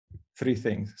three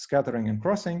things: scattering and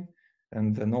crossing,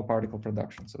 and the no particle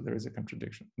production. So there is a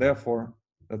contradiction. Therefore,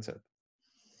 that's it.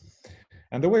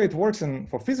 And the way it works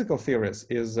for physical theories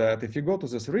is that if you go to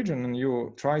this region and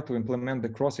you try to implement the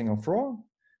crossing of rho,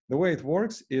 the way it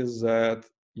works is that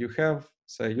you have,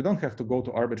 say, you don't have to go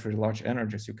to arbitrary large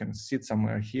energies. You can sit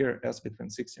somewhere here, S between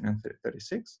 16 and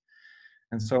 36.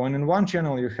 And so in one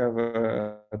channel, you have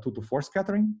a 2 to 4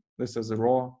 scattering. This is a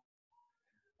rho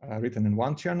written in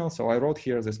one channel. So I wrote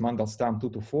here this Mandelstam 2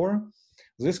 to 4.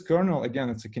 This kernel, again,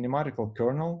 it's a kinematical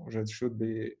kernel that should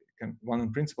be, one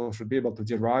in principle should be able to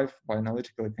derive by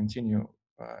analytically continue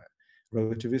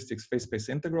relativistic phase-space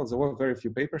integrals. There were very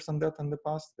few papers on that in the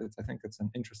past. I think it's an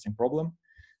interesting problem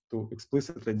to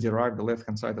explicitly derive the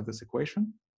left-hand side of this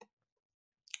equation.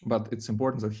 But it's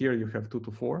important that here you have 2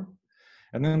 to 4.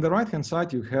 And then on the right-hand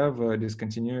side, you have this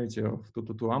continuity of 2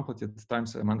 to 2 amplitude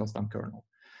times a Mandelstam kernel.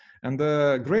 And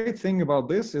the great thing about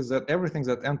this is that everything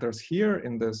that enters here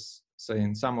in this, say,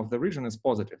 in some of the region is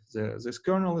positive. This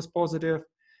kernel is positive.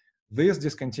 This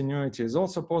discontinuity is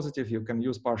also positive. You can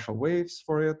use partial waves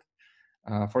for it.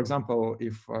 For example,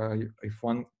 if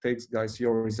one takes, guys,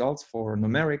 your results for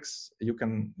numerics, you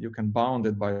can bound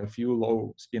it by a few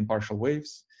low spin partial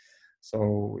waves.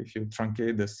 So if you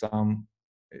truncate the sum,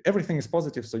 everything is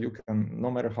positive. So you can, no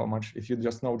matter how much, if you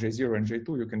just know J0 and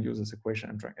J2, you can use this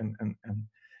equation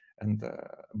and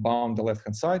bound the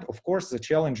left-hand side. Of course, the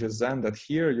challenge is then that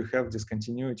here you have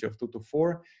discontinuity of 2 to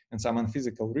 4 in some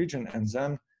unphysical region, and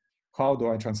then how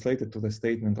do I translate it to the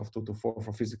statement of 2 to 4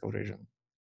 for physical region?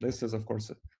 This is, of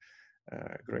course,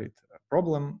 a great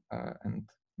problem, and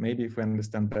maybe if we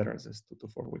understand better this 2 to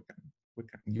 4, we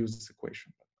can use this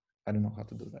equation. But I don't know how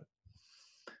to do that.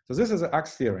 So this is the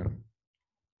Axe theorem.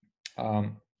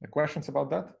 The questions about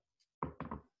that?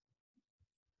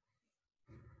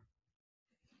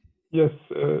 Yes,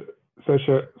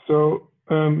 Sasha. So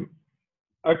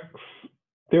Axe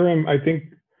theorem, I think,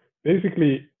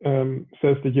 basically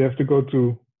says that you have to go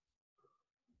to,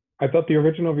 I thought the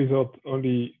original result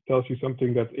only tells you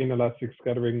something that inelastic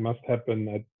scattering must happen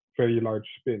at very large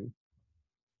spin.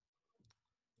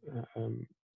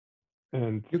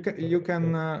 And you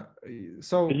can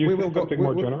so we will go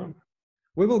more general.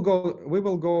 We will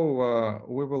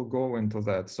go into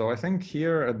that. So I think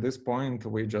here at this point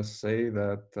we just say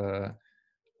that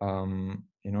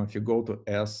you know, if you go to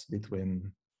S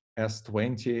between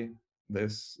S20,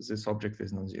 this object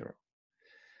is non-zero.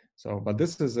 So, but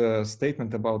this is a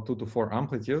statement about 2 to 4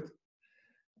 amplitude.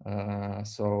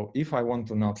 So if I want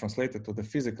to now translate it to the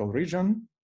physical region,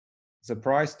 the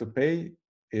price to pay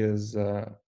is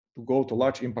to go to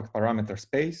large impact parameter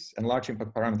space, and large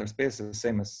impact parameter space is the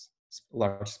same as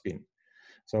large spin.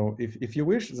 So if you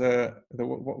wish,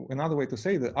 another way to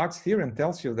say the Axe theorem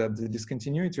tells you that the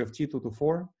discontinuity of T2 to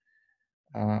 4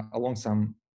 along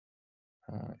some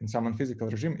in some unphysical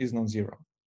regime is non-zero.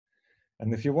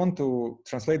 And if you want to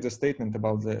translate the statement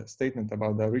about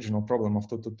the original problem of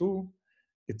 2 to 2,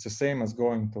 it's the same as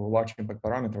going to large impact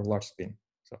parameter, large spin.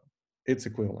 So it's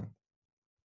equivalent.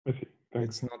 I see.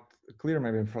 Thanks. It's not clear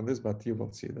maybe for this, but you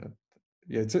will see that.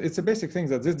 Yeah, it's a basic thing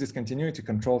that this discontinuity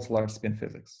controls large spin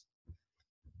physics.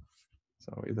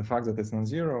 So the fact that it's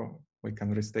non-zero, we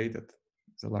can restate it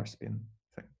as a large spin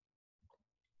thing.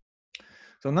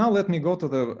 So now let me go to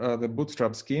the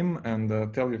Bootstrap scheme and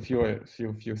tell you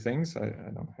a few things. I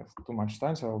don't have too much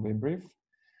time, so I'll be brief.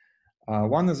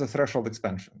 One is a threshold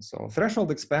expansion. So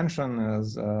threshold expansion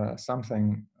is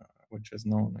something which is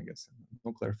known, I guess, in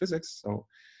nuclear physics. So,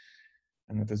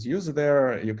 and it is used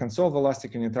there. You can solve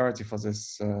elastic unitarity for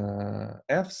this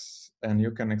Fs, and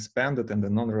you can expand it in the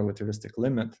non-relativistic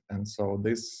limit. And so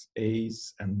these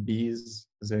A's and B's,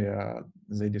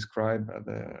 they describe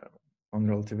the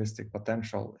non-relativistic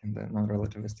potential in the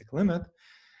non-relativistic limit.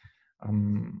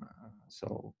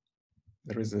 So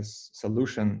there is this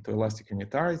solution to elastic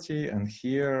unitarity, and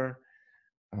here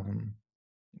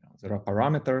there are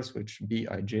parameters which B,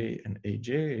 Ij, and Aj.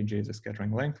 Aj is the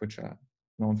scattering length, which are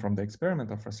known from the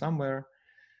experiment or from somewhere.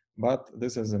 But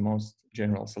this is the most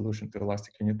general solution to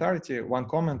elastic unitarity. One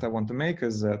comment I want to make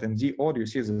is that in D odd, you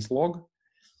see this log.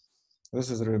 This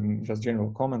is just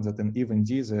general comment that in even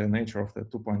D, the nature of the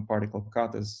 2-point particle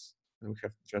cut is we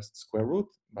have just square root,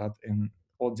 but in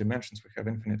odd dimensions, we have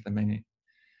infinitely many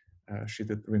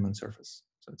sheeted Riemann surface.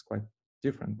 So it's quite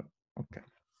different, but okay.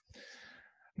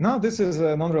 Now this is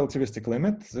a non-relativistic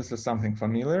limit. This is something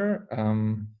familiar.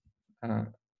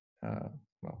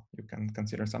 Well, you can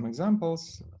consider some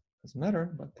examples, doesn't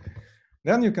matter, but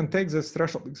then you can take this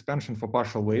threshold expansion for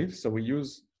partial waves. So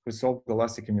we solve the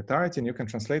elastic unitarity, and you can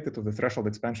translate it to the threshold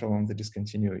expansion on the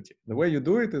discontinuity. The way you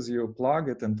do it is you plug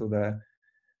it into the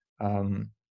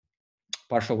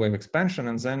partial wave expansion,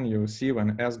 and then you see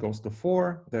when S goes to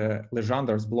 4, the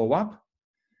Legendres blow up.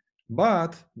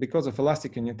 But because of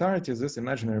elastic unitarity, this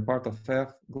imaginary part of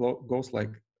F goes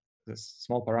like this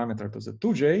small parameter to the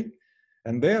 2J.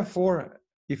 And therefore,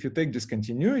 if you take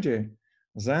discontinuity,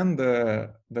 then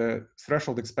the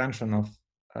threshold expansion of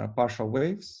partial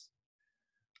waves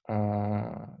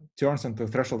turns into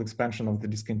threshold expansion of the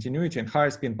discontinuity, and higher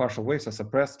spin partial waves are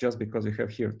suppressed just because you have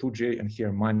here 2J and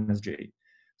here minus J.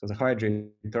 So the higher J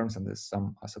terms in this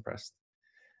sum are suppressed.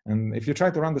 And if you try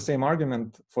to run the same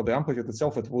argument for the amplitude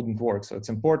itself, it wouldn't work. So it's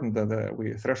important that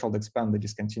we threshold expand the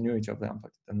discontinuity of the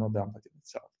amplitude and not the amplitude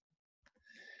itself.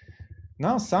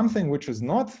 Now, something which is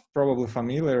not probably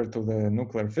familiar to the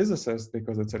nuclear physicist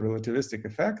because it's a relativistic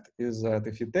effect is that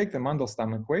if you take the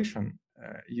Mandelstam equation,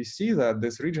 you see that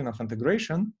this region of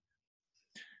integration,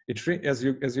 as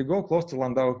you go close to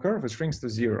Landau curve, it shrinks to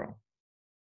 0.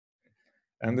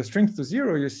 And the shrinks to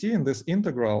 0, you see in this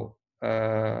integral,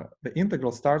 the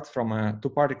integral starts from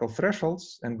 2-particle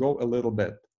thresholds and go a little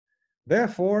bit.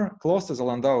 Therefore, close to the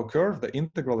Landau curve, the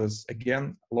integral is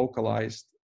again localized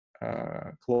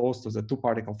close to the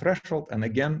 2-particle threshold. And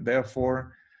again,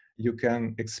 therefore, you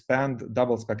can expand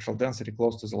double spectral density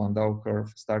close to the Landau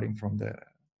curve starting from the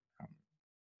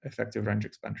effective range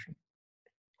expansion.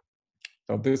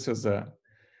 So this is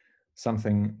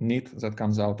something neat that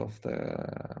comes out of the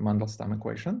Mandelstam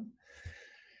equation.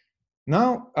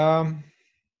 Now,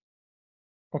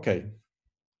 okay,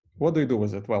 what do you do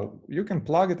with it? Well, you can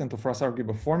plug it into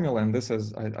Froissart-Gribov formula, and this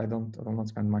is, I don't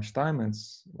spend much time.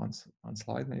 It's one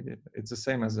slide maybe. It's the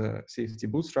same as a CFT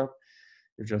bootstrap.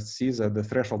 You just see that the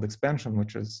threshold expansion,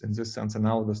 which is in this sense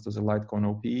analogous to the light cone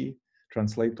OPE,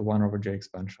 translate to 1/J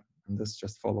expansion. And this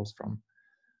just follows from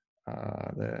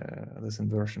this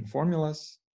inversion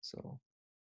formulas. So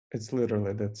it's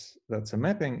literally, that's a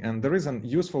mapping. And there is an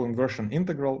useful inversion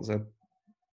integral that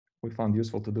we found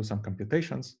useful to do some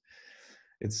computations.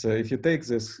 It's if you take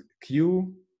this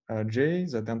J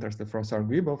that enters the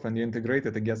Froissart-Gribov and you integrate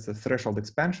it against the threshold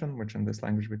expansion, which in this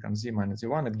language becomes Z minus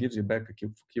Z1, it gives you back a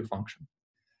Q function.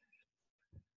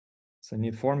 It's a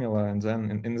neat formula, and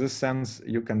then in this sense,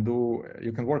 you can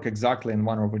work exactly in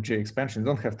 1/J expansion. You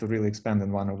don't have to really expand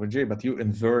in 1/J, but you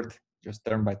invert just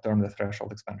term by term the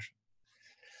threshold expansion.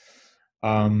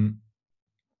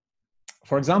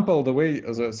 For example, the way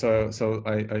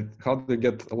how do you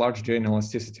get a large J in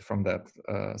elasticity from that?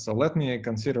 So let me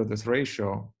consider this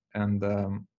ratio, and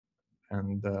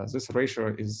this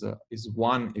ratio is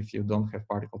 1 if you don't have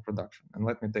particle production, and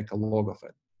let me take a log of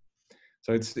it. So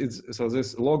so this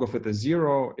log of it is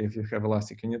 0 if you have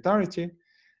elastic unitarity,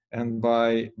 and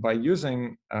by using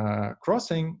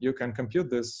crossing, you can compute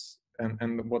this,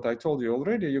 and what I told you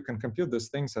already, you can compute these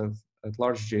things at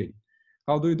large J.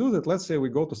 How do we do that? Let's say we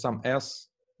go to some S,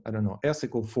 I don't know, S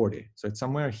equal 40. So it's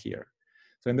somewhere here.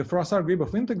 So in the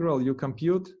Froissart-Gribov integral, you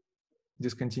compute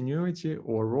discontinuity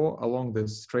or rho along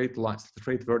this straight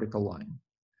vertical line.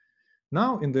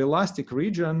 Now in the elastic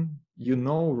region, you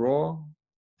know rho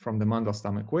from the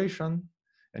Mandelstam equation,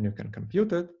 and you can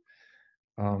compute it.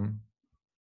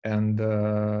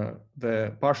 The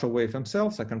partial wave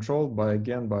themselves are controlled by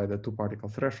the 2-particle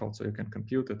threshold. So you can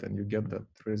compute it, and you get that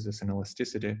there is this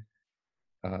inelasticity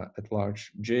at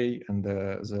large J, and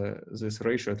this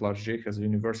ratio at large J has a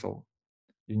universal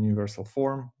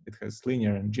form. It has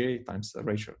linear and J times the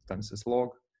ratio times this log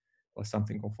plus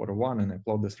something equal 41, and I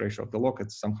plot this ratio of the log.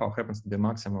 It somehow happens to be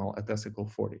maximal at S equal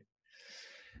 40.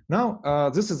 Now,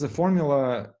 this is the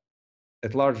formula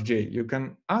at large J. You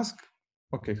can ask,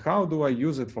 okay, how do I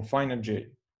use it for finite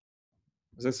J?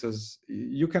 This is,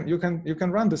 you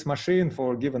can run this machine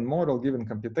for a given model, given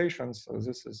computations. So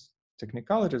this is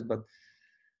technicalities, but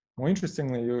more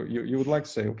interestingly, you would like to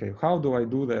say, okay, how do I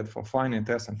do that for finite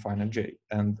S and finite J?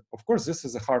 And of course, this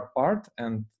is a hard part,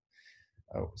 and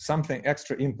something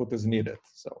extra input is needed.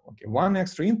 So, okay, one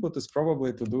extra input is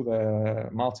probably to do the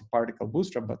multi-particle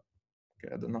bootstrap, but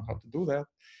okay, I don't know how to do that.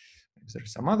 Maybe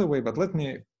there's some other way, but let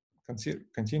me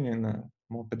continue in a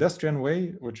more pedestrian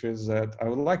way, which is that I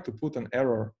would like to put an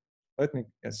error. Let me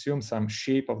assume some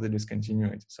shape of the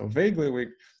discontinuity. So vaguely,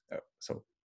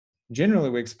 generally,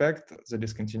 we expect the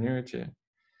discontinuity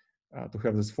to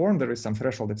have this form. There is some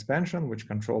threshold expansion, which is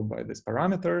controlled by these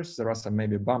parameters. There are some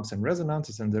maybe bumps and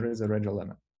resonances, and there is a radial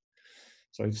limit.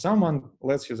 So if someone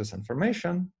lets you this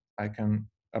information, I can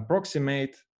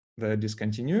approximate the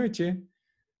discontinuity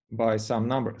by some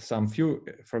number,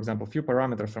 for example, few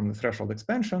parameters from the threshold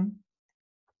expansion,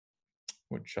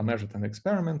 which are measured in the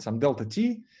experiment, some delta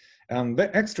t. And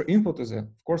the extra input is, of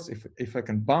course, if I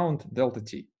can bound delta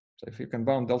t. So if you can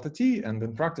bound delta t, and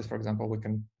in practice, for example, we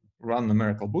can run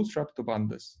numerical bootstrap to bound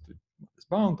this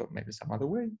bound, or maybe some other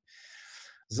way,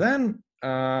 then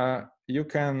you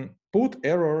can put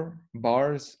error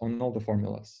bars on all the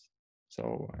formulas.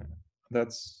 So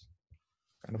that's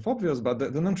kind of obvious, but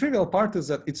the non-trivial part is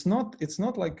that it's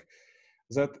not like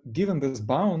that given this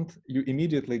bound, you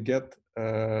immediately get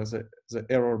the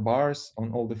error bars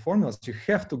on all the formulas. You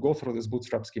have to go through this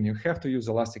bootstrap scheme. You have to use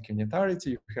elastic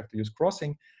unitarity, you have to use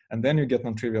crossing, and then you get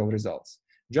non-trivial results.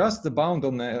 Just the bound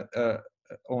on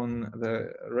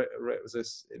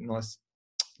this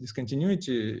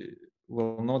discontinuity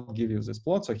will not give you this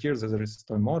plot. So here's the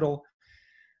toy model,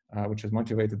 which is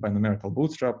motivated by numerical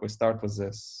bootstrap. We start with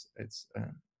this. It's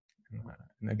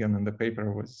and again in the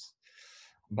paper was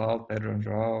Bal, Pedro, and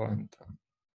Joao, and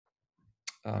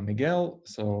Miguel.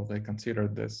 So they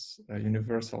considered this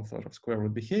universal sort of square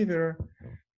root behavior.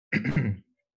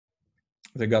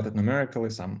 They got it numerically,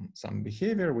 some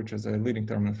behavior, which is a leading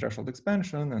term in threshold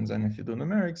expansion. And then if you do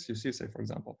numerics, you see, say, for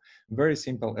example, very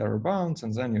simple error bounds.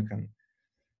 And then you can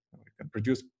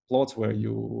produce plots where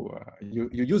you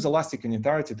use elastic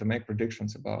unitarity to make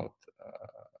predictions about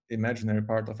imaginary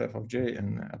part of f of j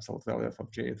and absolute value f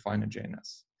of j at finite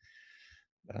jns.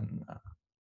 Then,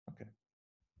 okay.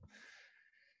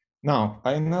 Now,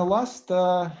 in the last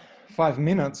 5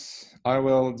 minutes, I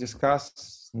will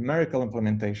discuss numerical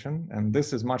implementation, and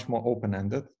this is much more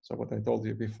open-ended. So what I told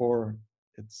you before,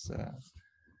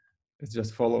 it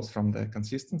just follows from the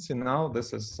consistency. Now,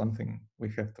 this is something we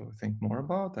have to think more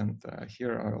about, and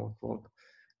here I will quote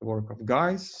the work of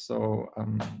Guys. So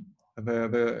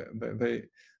the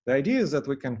idea is that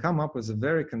we can come up with a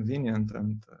very convenient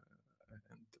and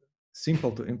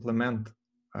simple to implement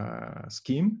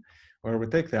scheme where we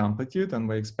take the amplitude and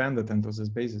we expand it into this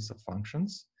basis of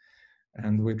functions,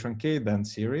 and we truncate then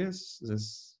series,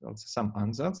 this some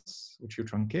ansatz, which you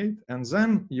truncate, and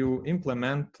then you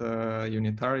implement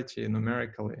unitarity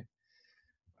numerically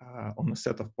on a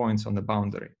set of points on the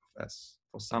boundary of S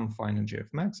for some finite g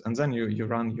of max, and then you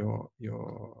run your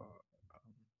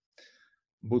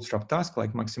bootstrap task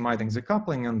like maximizing the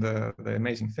coupling, and the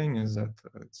amazing thing is that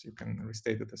you can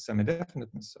restate it as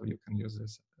semi-definiteness, so you can use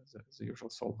this as the usual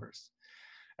solvers.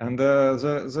 And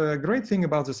the great thing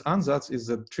about this ansatz is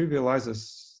that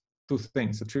trivializes two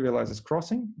things. It trivializes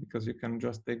crossing, because you can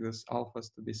just take this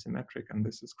alphas to be symmetric, and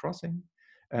this is crossing.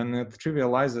 And it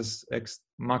trivializes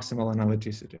maximal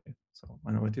analyticity. So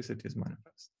analyticity is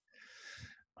manifest.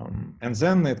 And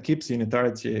then it keeps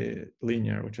unitarity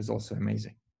linear, which is also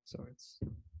amazing. So it's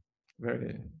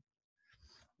very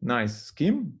nice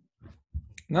scheme.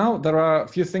 Now, there are a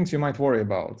few things you might worry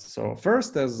about. So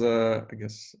first, as I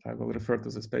guess I will refer to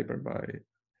this paper by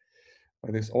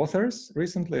these authors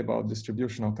recently about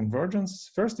distributional convergence.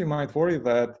 First, you might worry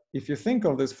that if you think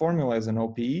of this formula as an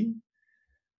OPE,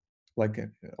 like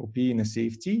an OPE in a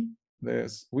CFT,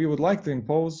 we would like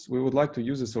to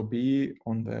use this OPE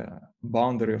on the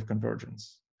boundary of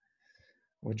convergence,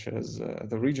 which is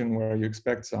the region where you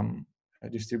expect some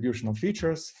distributional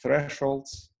features,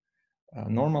 thresholds,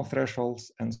 normal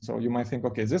thresholds. And so you might think,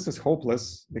 okay, this is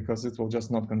hopeless because it will just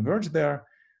not converge there.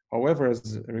 However,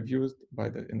 as reviewed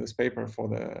in this paper for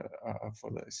the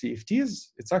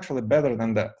CFTs, it's actually better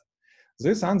than that.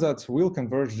 This ansatz will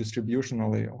converge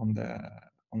distributionally on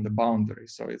the boundary.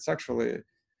 So it's actually,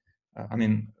 I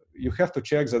mean, you have to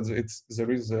check that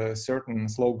there is a certain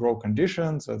slow grow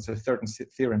conditions, that's a certain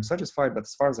theorem satisfied, but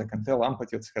as far as I can tell,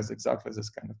 amplitude has exactly this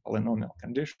kind of polynomial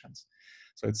conditions.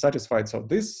 So it's satisfied. So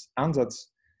this ansatz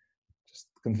just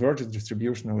converges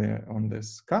distributionally on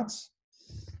these cuts.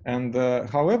 And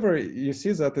however, you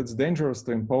see that it's dangerous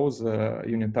to impose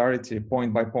unitarity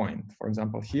point by point. For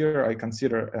example, here I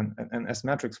consider an S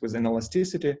matrix with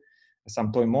inelasticity,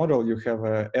 some toy model, you have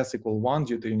a S equal 1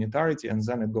 due to unitarity, and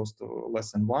then it goes to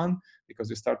less than 1 because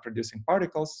you start producing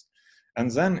particles. And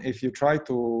then if you try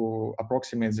to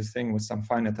approximate this thing with some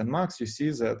finite and max, you see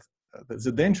that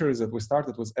the danger is that we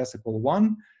started with S equal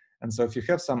 1. And so if you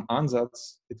have some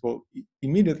ansatz, it will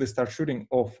immediately start shooting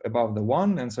off above the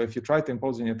 1. And so if you try to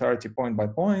impose unitarity point by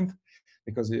point,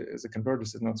 because the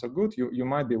convergence is not so good, you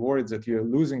might be worried that you're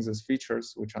losing these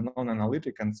features which are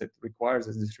non-analytic and it requires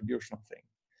this distributional thing.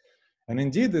 And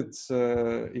indeed, it's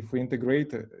if we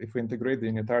integrate the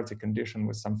unitarity condition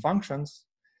with some functions,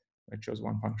 I chose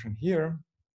one function here,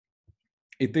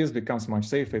 it becomes much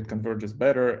safer, it converges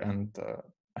better, and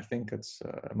I think it's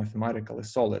mathematically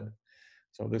solid.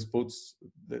 So this puts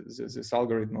this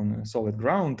algorithm on a solid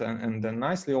ground, and then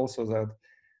nicely also that,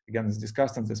 again, it's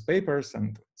discussed in these papers,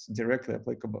 and it's directly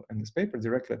applicable in this paper,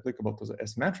 directly applicable to the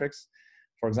S matrix.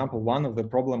 For example, one of the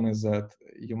problem is that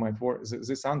you might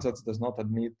this ansatz does not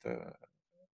admit,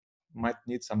 might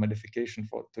need some modification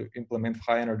to implement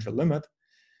high energy limit.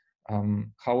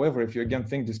 However, if you again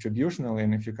think distributionally,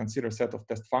 and if you consider a set of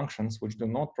test functions which do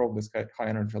not probe this high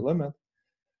energy limit,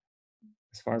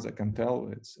 as far as I can tell,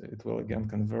 it will again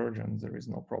converge, and there is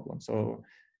no problem. So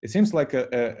it seems like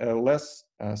a less,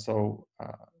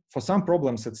 for some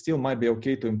problems, it still might be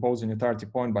okay to impose unitarity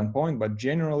point by point, but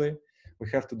generally, we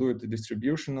have to do it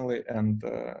distributionally, and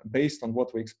based on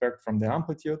what we expect from the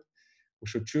amplitude, we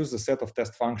should choose a set of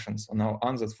test functions on our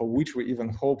ansatz for which we even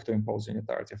hope to impose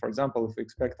unitarity. For example, if we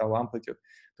expect our amplitude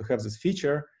to have this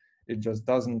feature, it just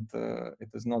doesn't, it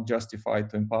is not justified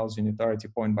to impose unitarity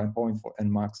point by point for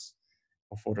n max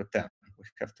of order 10. We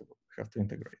have to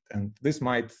integrate. And this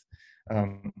might,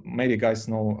 maybe guys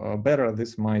know better,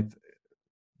 this might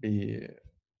be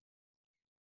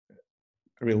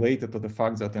related to the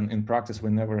fact that in practice,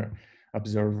 we never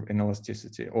observe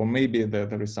inelasticity, or maybe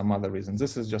there is some other reason.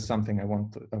 This is just something I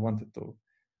wanted to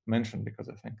mention because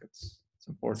I think it's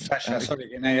important. Sasha, sorry,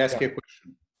 can I ask you a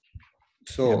question?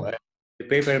 So the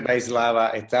paper by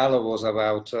Slava et al. Was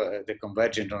about the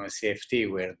convergent on a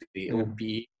CFT, where the OP,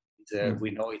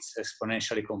 we know it's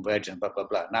exponentially convergent, blah, blah,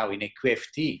 blah. Now in a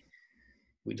QFT,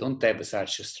 we don't have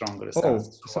such a strong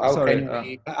results. So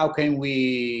how can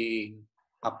we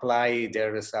apply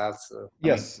their results?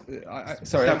 Yes,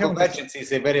 sorry. Convergence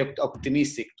is a very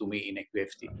optimistic to me in a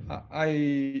QFT.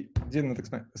 I didn't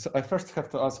expect. So I first have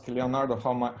to ask Leonardo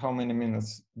how many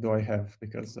minutes do I have,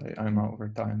 because I'm over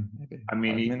time. Maybe. I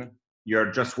mean,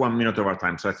 you're just 1 minute over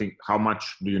time. So I think, how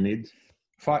much do you need?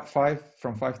 From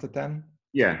 5 to 10.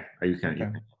 Yeah, you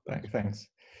can. Okay. Thanks.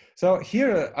 So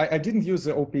here, I didn't use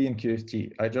the OP in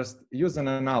QFT. I just used an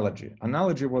analogy.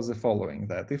 Analogy was the following: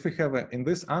 that if we have in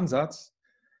this ansatz,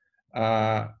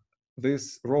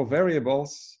 these raw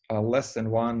variables are less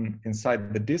than 1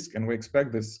 inside the disk, and we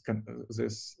expect this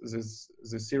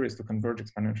series to converge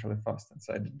exponentially fast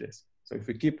inside the disk. So if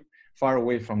we keep far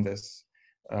away from this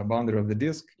boundary of the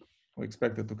disk, we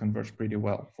expect it to converge pretty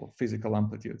well for physical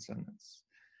amplitudes, and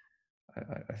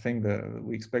I think that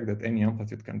we expect that any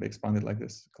amplitude can be expanded like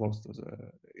this, close to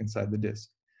inside the disk.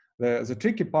 The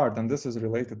tricky part, and this is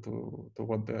related to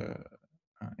what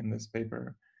in this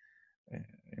paper.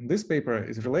 In this paper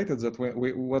is related that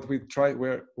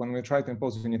when we try to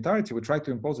impose unitarity, we try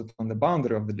to impose it on the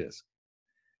boundary of the disk.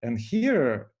 And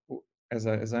here,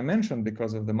 as I mentioned,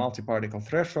 because of the multi-particle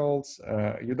thresholds,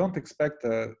 you don't expect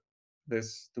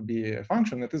this to be a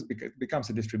function. It becomes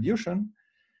a distribution.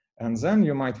 And then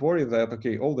you might worry that,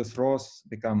 okay, all these rows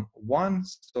become 1,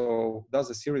 so does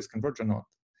the series converge or not?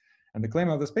 And the claim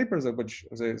of this paper is that, which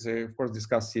they of course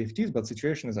discuss CFTs, but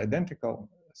situation is identical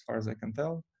as far as I can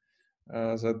tell,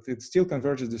 that it still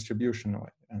converges distributionally.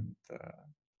 And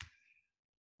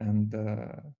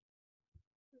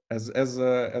as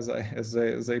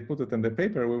they put it in the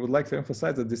paper, we would like to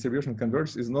emphasize that distribution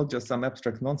convergence is not just some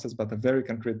abstract nonsense, but a very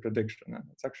concrete prediction. And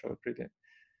it's actually pretty,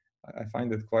 I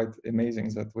find it quite amazing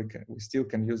that we still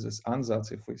can use this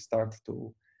ansatz if we start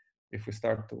to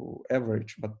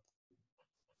average, but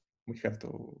we have to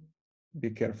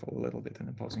be careful a little bit in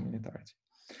imposing unitarity.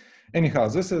 Anyhow,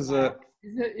 this is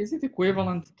is it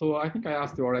equivalent to, I think I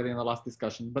asked you already in the last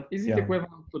discussion, but is it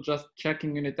equivalent to just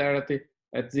checking unitarity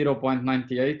at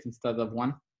 0.98 instead of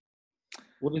 1?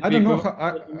 Would it I don't know.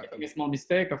 Making a small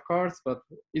mistake, of course, but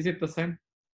is it the same?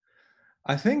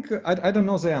 I think I don't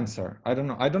know the answer. I don't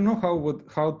know. I don't know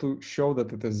how to show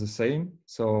that it is the same.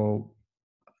 So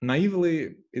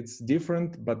naively, it's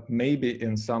different, but maybe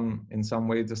in some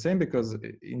way it's the same, because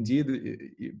indeed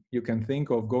you can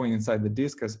think of going inside the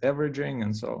disk as averaging,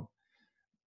 and so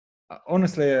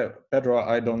honestly, Pedro,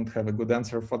 I don't have a good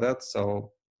answer for that.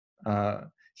 So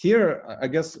here, I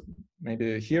guess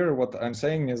maybe here what I'm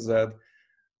saying is that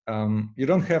you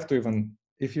don't have to even,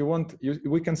 if you want,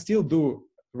 we can still do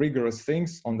rigorous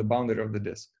things on the boundary of the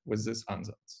disk with this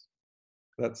ansatz.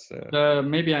 That's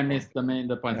maybe I missed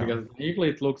the point, because naively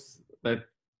it looks that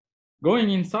going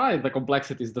inside the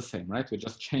complexity is the same, right? We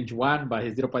just change 1 by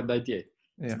 0.98.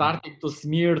 Starting to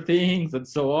smear things and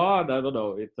so on, I don't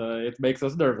know. It makes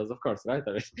us nervous, of course, right?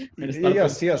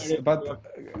 Yes, but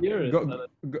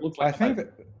I think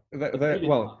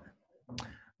well,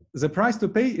 the price to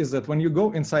pay is that when you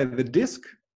go inside the disk,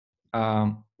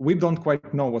 we don't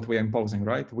quite know what we're imposing,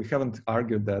 right? We haven't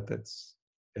argued that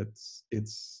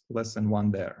it's less than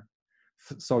 1 there.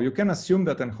 So you can assume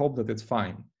that and hope that it's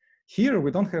fine. here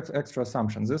we don't have extra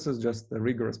assumptions. This is just a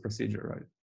rigorous procedure, right?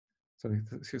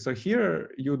 So here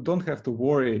you don't have to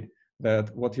worry that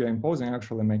what you're imposing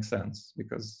actually makes sense,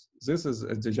 because this is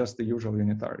just the usual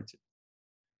unitarity.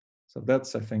 So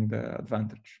that's, I think, the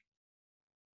advantage.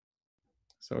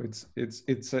 So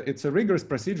it's a rigorous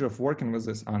procedure of working with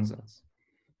this ansatz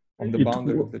on the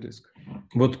boundary of the disk.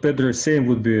 What Pedro is saying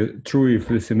would be true if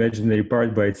this imaginary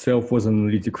part by itself was an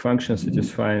analytic function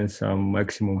satisfying some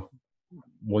maximum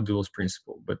modulus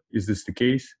principle. But is this the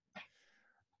case?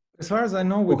 As far as I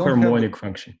know, we or don't harmonic have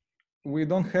function. We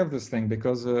don't have this thing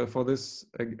because for this,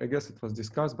 I guess it was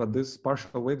discussed, but these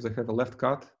partial waves, they have a left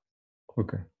cut,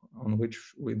 okay, on which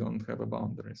we don't have a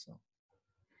boundary. So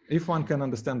if one can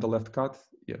understand the left cut,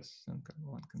 yes,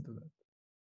 one can do that.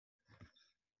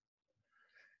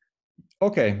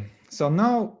 Okay, so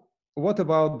now what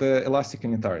about the elastic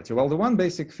unitarity? Well, the one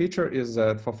basic feature is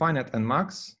that for finite and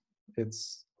max,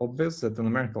 it's obvious that the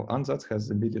numerical ansatz has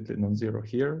immediately non-zero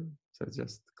here. So it's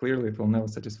just clearly it will never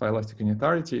satisfy elastic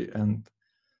unitarity. And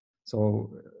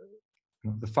so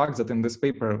the fact that in this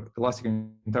paper elastic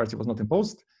unitarity was not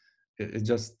imposed,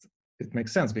 it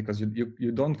makes sense, because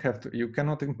you don't have to, you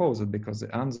cannot impose it, because the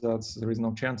ansatz, there is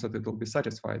no chance that it will be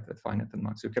satisfied at finite and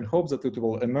max. You can hope that it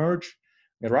will emerge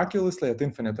miraculously at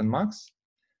infinite and max,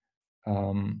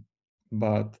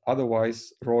 but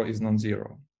otherwise rho is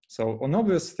non-zero. So an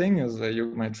obvious thing is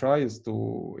you might try is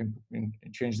to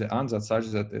change the ansatz such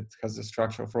that it has the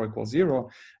structure of rho equals 0.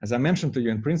 As I mentioned to you,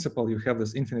 in principle, you have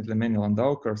this infinitely many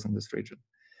Landau curves in this region.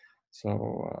 So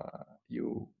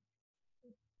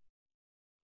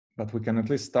but we can at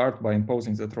least start by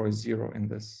imposing that rho is 0 in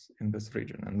this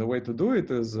region. And the way to do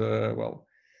it is, well,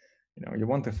 you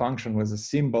want a function with a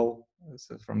symbol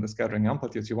from the scattering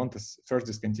amplitudes. You want this first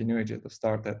discontinuity to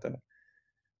start at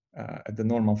the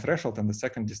normal threshold, and the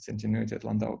second discontinuity at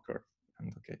Landau curve.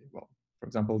 And okay, well, for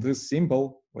example, this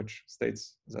symbol, which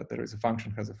states that there is a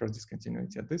function has a first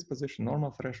discontinuity at this position,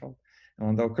 normal threshold, and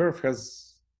Landau curve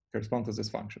corresponds to this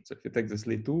function. So if you take this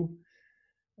Li2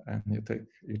 and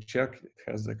you check, it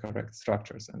has the correct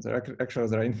structures. And there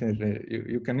are infinitely,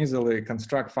 you can easily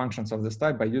construct functions of this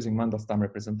type by using Mandelstam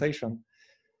representation,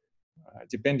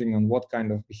 depending on what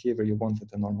kind of behavior you want at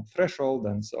the normal threshold.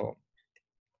 And so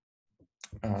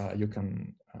you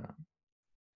can,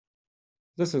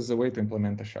 this is the way to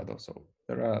implement a shadow. So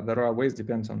there are ways,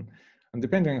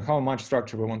 depending on how much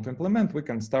structure we want to implement, we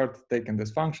can start taking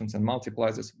these functions and multiply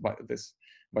this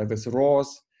by this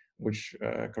rhos, which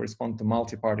correspond to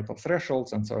multi-particle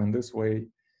thresholds. And so in this way,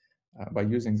 by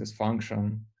using this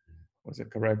function with the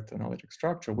correct analytic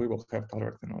structure, we will have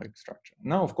correct analytic structure.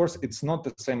 Now, of course, it's not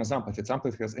the same as amplitude.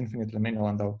 Amplitude has infinitely many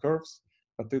Landau curves,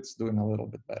 but it's doing a little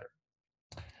bit better.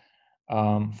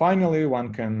 Finally,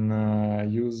 one can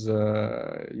use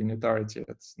unitarity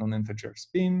at non-integer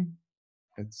spin.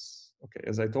 It's okay,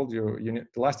 as I told you,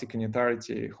 elastic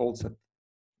unitarity holds at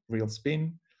real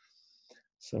spin.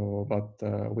 So, but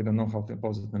we don't know how to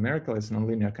impose it numerically. It's a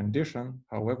nonlinear condition.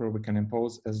 However, we can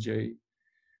impose Sj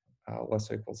less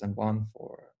or equals than 1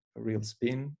 for a real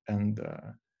spin, and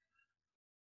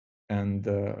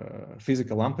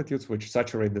physical amplitudes which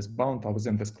saturate this bound are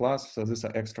within this class. So these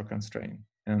are extra constraint.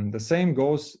 And the same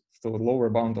goes to the lower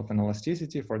bound of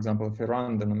inelasticity. For example, if we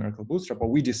run the numerical bootstrap, or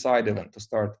we decide even to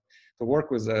start to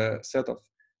work with a set of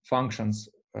functions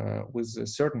with a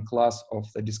certain class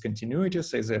of the discontinuities,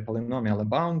 say they're polynomially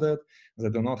bounded, they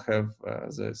do not have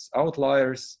these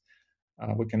outliers,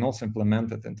 we can also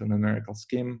implement it into numerical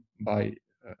scheme by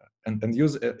and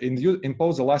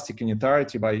impose elastic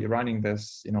unitarity by running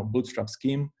this bootstrap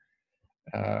scheme.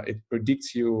 It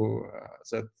predicts you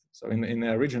that, so in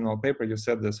the original paper you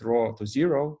set this rho to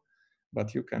 0,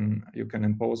 but you can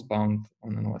impose bound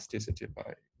on inelasticity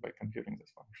by computing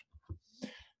this function.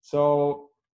 So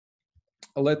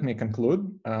let me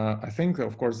conclude. I think,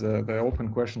 of course, the open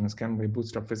question is, can we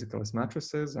bootstrap physicalist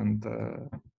matrices? And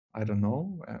I don't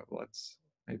know.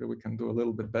 Maybe we can do a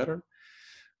little bit better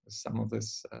with some of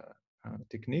these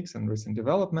techniques and recent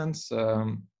developments.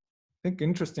 I think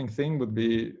interesting thing would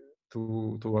be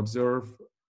to observe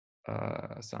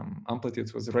some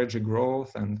amplitudes with Reggie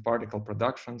growth and particle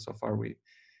production. So far, we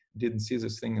didn't see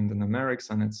this thing in the numerics,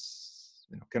 and it's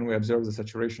can we observe the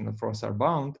saturation of rhos are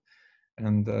bound?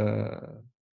 And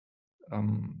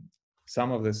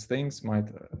some of these things might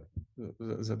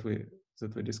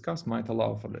that we discussed might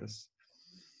allow for this.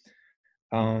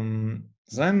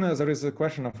 Then there is a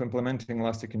question of implementing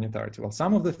elastic unitarity. Well,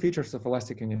 some of the features of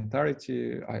elastic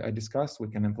unitarity I discussed. We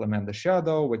can implement the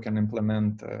shadow. We can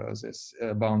implement this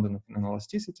bound and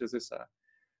inelasticity.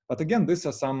 But again, these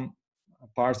are some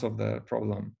parts of the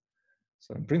problem.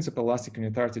 So in principle, elastic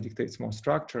unitarity dictates more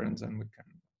structure, and then we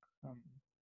can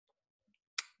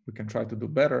we can try to do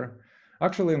better.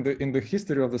 Actually, in the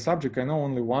history of the subject, I know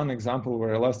only one example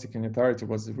where elastic unitarity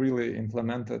was really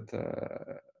implemented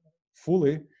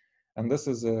fully. And this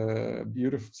is a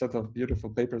beautiful set of beautiful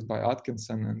papers by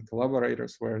Atkinson and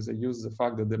collaborators, where they use the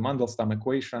fact that the Mandelstam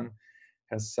equation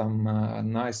has some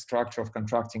nice structure of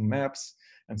contracting maps.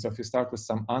 And so if you start with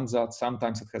some ansatz,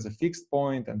 sometimes it has a fixed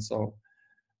point. And so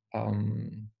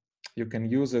you can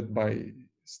use it by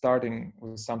starting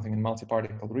with something in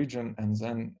multi-particle region and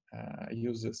then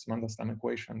use this Mandelstam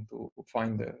equation to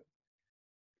find the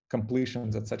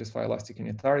completions that satisfy elastic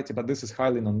unitarity. But this is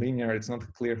highly nonlinear. It's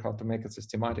not clear how to make it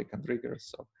systematic and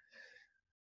rigorous. So,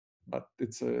 but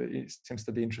it seems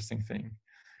to be an interesting thing.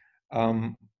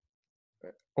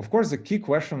 Of course, the key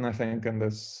question, I think, in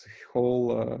this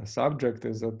whole subject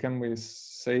is that can we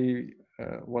say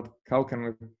how can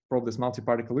we probe this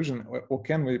multi-particle region, or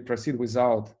can we proceed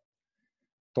without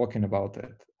talking about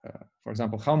it? For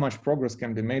example, how much progress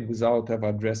can be made without ever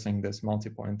addressing this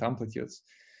multi-point amplitudes?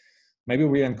 Maybe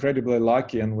we are incredibly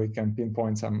lucky and we can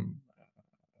pinpoint some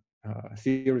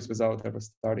theories without ever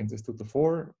starting this 2 to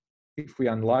 4. If we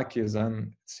are unlucky,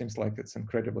 then it seems like it's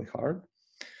incredibly hard.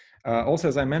 Also,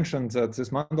 as I mentioned, that this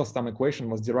Mandelstam equation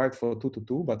was derived for 2 to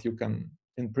 2, but you can,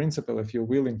 in principle, if you're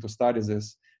willing to study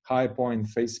this high point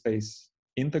phase space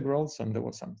integrals, and there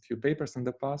were some few papers in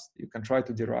the past, you can try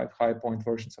to derive high point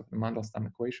versions of the Mandelstam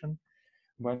equation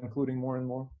by including more and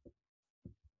more.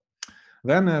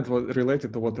 Then it was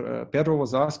related to what Pedro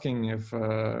was asking, if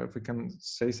we can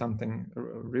say something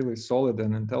really solid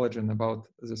and intelligent about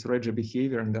this Regge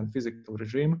behavior and then physical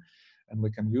regime, and we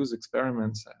can use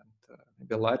experiments and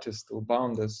maybe lattice to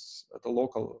bound this at a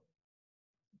local,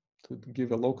 to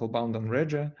give a local bound on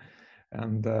Regge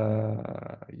and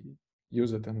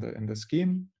use it in the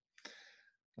scheme.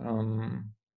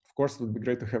 Of course, it would be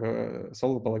great to have a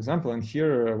solvable example. And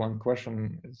here, one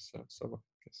question is,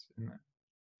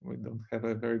 we don't have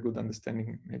a very good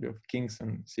understanding maybe of kinks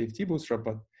and CFT bootstrap,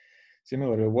 but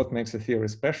similarly, what makes a theory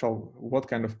special? What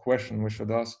kind of question we should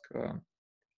ask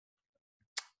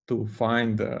to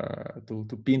find,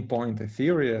 to pinpoint a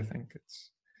theory? I think it's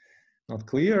not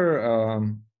clear.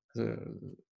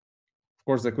 Of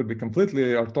course, there could be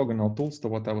completely orthogonal tools to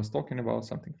what I was talking about,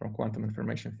 something from quantum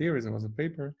information theory. There was a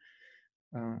paper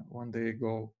one day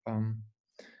ago.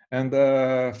 And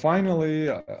finally,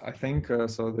 I think,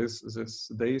 so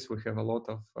these days we have a lot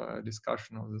of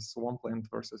discussion of the swampland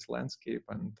versus landscape.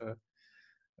 And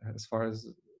as far as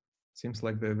it seems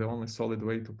like the only solid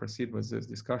way to proceed with this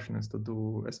discussion is to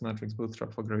do S-matrix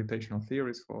bootstrap for gravitational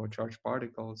theories for charged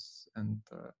particles, and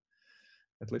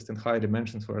at least in high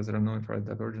dimensions where there are no infrared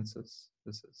divergences.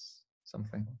 This is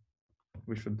something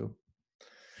we should do.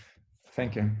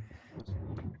 Thank you.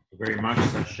 Thank you very much,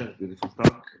 Sasha. Beautiful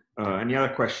talk. Any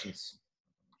other questions?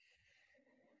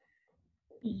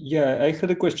 Yeah, I had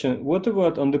a question. What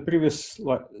about on the previous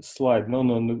slide? No,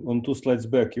 on 2 slides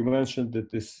back, you mentioned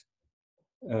that this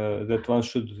that one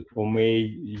should or may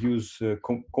use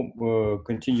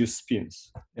continuous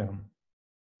spins. Yeah.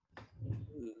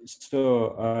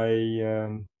 So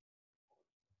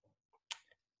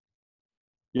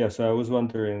so I was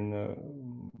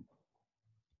wondering.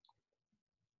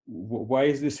 Why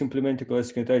is this implementing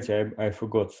elastic unitarity? I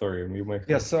forgot. Sorry, you might.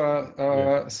 Yes. Let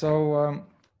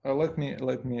me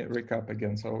recap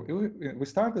again. So we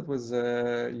started with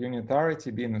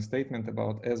unitarity being a statement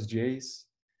about SJs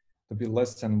to be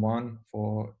less than 1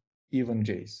 for even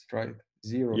J's, right?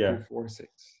 0, 2, 4, 6.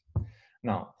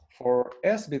 Now, for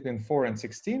S between 4 and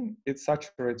 16, it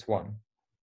saturates 1.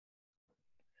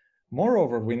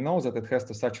 Moreover, we know that it has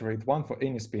to saturate 1 for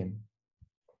any spin.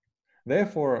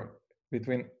 Therefore,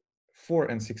 between 4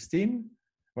 and 16,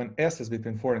 when S is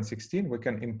between 4 and 16, we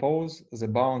can impose the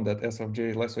bound that S of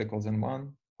J less or equals than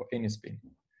 1 for any spin,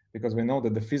 because we know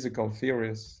that the physical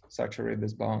theories saturate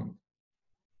this bound.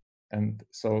 And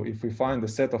so if we find a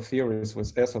set of theories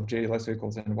with S of J less or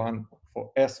equals than 1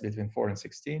 for S between 4 and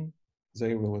 16,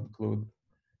 they will include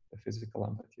the physical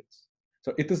amplitudes.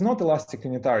 So it is not elastic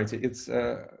unitarity. It's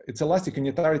elastic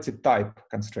unitarity type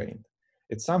constraint.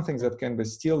 It's something that can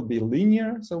still be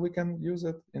linear, so we can use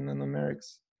it in the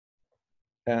numerics,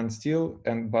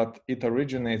 but it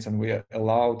originates, and we are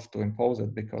allowed to impose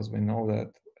it because we know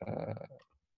that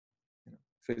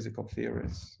physical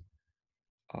theories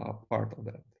are part of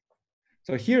that.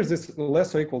 So here's this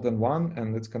less or equal than 1,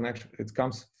 and its connection, it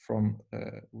comes from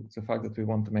the fact that we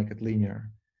want to make it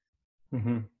linear.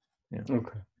 Mm-hmm. Yeah.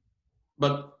 Okay.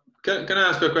 But can I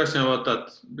ask you a question about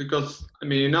that? Because I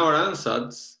mean, in our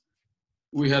ansatz,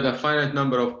 we had a finite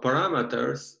number of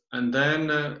parameters, and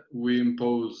then we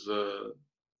impose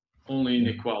only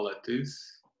inequalities.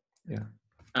 Yeah.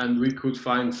 and we could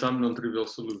find some non-trivial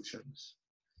solutions.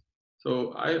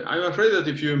 So I'm afraid that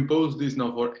if you impose this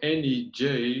now for any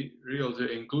j, real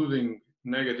j, including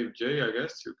negative j, I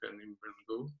guess you can even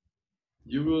go,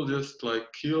 you will just like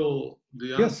kill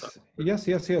the answer.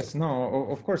 Yes. No,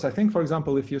 of course. I think, for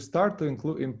example, if you start to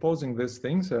include imposing these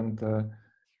things, and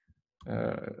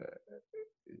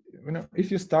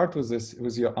if you start with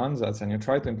your ansatz and you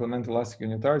try to implement elastic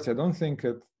unitarity, I don't think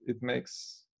it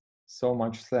makes so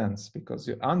much sense, because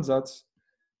your ansatz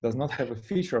does not have a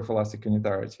feature of elastic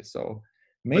unitarity. So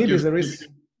maybe there is.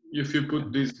 If you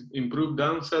put these improved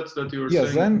ansatz that you were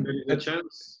saying, then there is a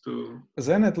chance to.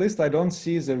 Then at least I don't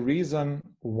see the reason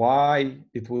why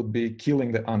it would be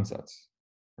killing the ansatz,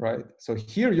 right? So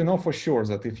here you know for sure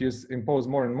that if you impose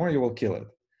more and more, you will kill it.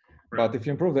 Right. But if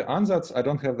you improve the ansatz, I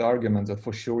don't have the argument that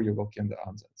for sure you will kill the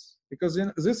ansatz, because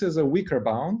this is a weaker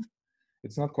bound.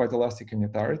 It's not quite elastic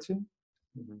unitarity,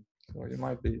 so you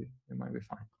might be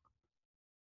fine.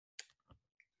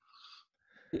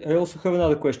 I also have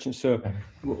another question. So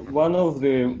one of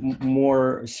the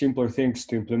more simpler things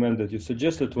to implement that you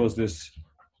suggested was this: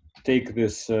 take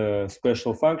this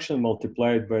special function,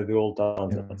 multiply it by the old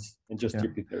ansatz, and just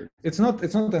repeat it. It's not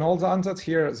an old ansatz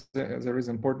here. There is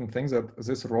important thing that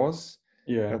this rows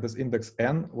have this index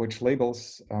n, which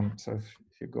labels. So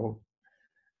if you go,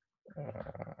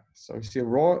 so you see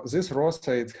this row,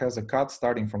 say it has a cut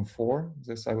starting from 4.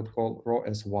 This I would call row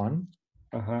S1.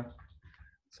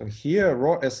 So here,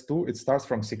 row S2, it starts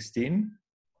from 16.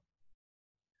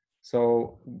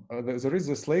 So there is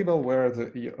this label where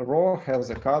the row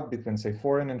has a cut between, say,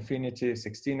 4 and infinity,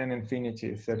 16 and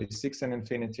infinity, 36 and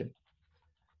infinity.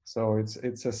 So it's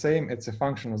a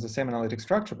function of the same analytic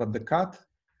structure, but the cut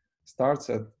starts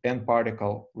at n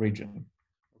particle region.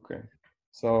 Okay.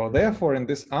 So therefore, in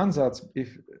this ansatz,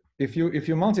 if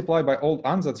you multiply by old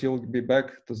ansatz, you'll be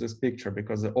back to this picture,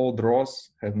 because the old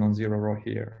rows have non-zero row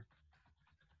here.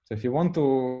 So if you want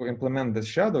to implement this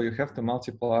shadow, you have to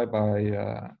multiply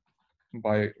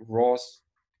by rows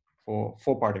for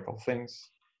 4-particle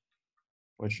things,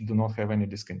 which do not have any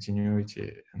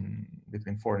discontinuity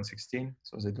between 4 and 16,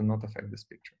 so they do not affect this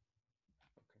picture.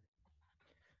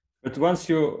 But once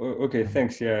you, okay,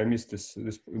 thanks, yeah, I missed this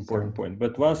important point.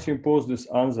 But once you impose this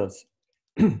ansatz,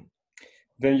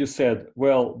 then you said,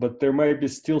 well, but there might be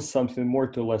still something more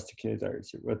to elastic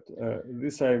unitarity. But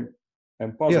this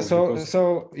I'm puzzled.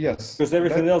 Yeah, because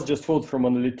everything else just followed from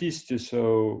analyticity.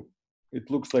 So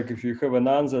it looks like if you have an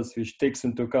ansatz which takes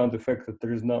into account the fact that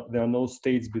there are no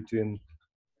states between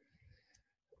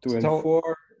 2 and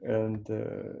 4, and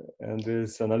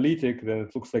there's analytic, then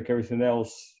it looks like everything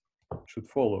else should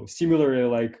follow. Similarly,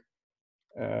 like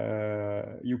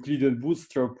Euclidean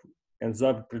Bootstrap ends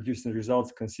up producing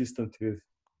results consistent with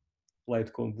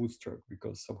light cone Bootstrap,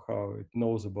 because somehow it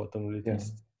knows about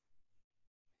analyticity.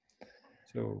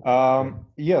 So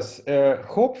yes,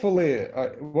 hopefully,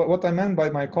 what I meant by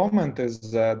my comment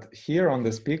is that here on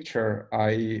this picture,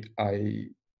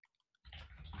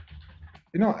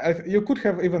 you could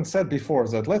have even said before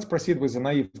that let's proceed with the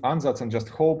naive ansatz and just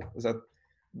hope that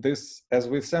this, as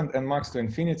we send n max to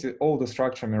infinity, all the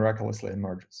structure miraculously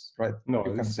emerges, right? No, you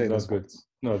can this say is not this good.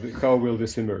 No, how will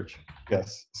this emerge?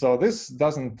 Yes, so this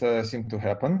doesn't seem to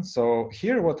happen. So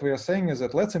here what we are saying is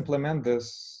that let's implement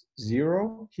this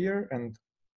 0 here and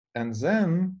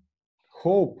then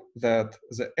hope that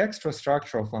the extra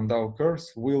structure of Landau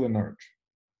curves will emerge.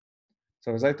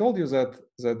 So as I told you that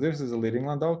this is a leading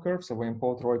Landau curve, so we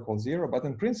import rho equals 0, but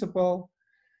in principle,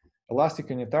 elastic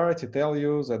unitarity tell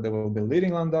you that there will be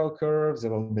leading Landau curves,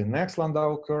 there will be next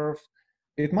Landau curve.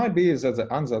 It might be that the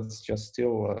ansatz just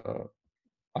still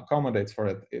accommodates for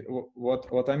it.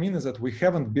 What I mean is that we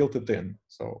haven't built it in,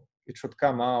 so it should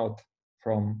come out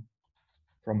from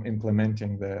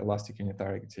implementing the elastic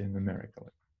unitarity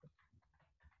numerically.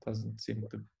 Doesn't seem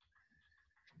to.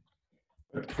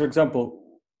 For example,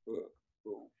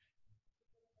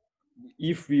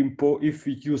 if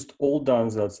we used old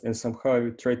ansatz and somehow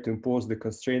we tried to impose the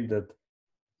constraint that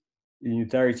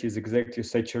unitarity is exactly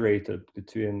saturated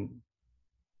between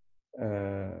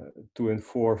 2 and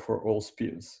 4 for all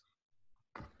spins,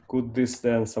 could this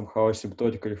then somehow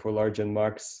asymptotically for large n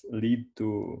max lead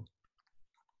to?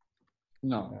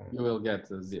 No, you will get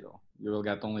 0. You will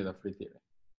get only the free theory.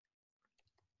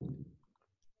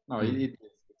 No, it's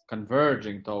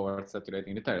converging towards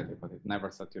saturating unitarity, but it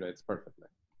never saturates perfectly.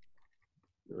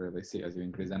 You really see as you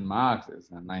increase n max, it's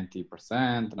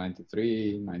 90%,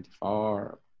 93,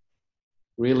 94,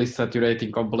 really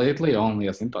saturating completely only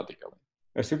asymptotically.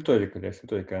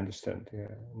 Asymptotically, I understand. Yeah,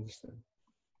 I understand.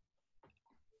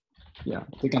 Yeah,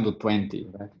 we can do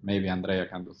 20, right? Maybe Andrea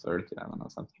can do 30, I don't know,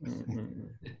 something.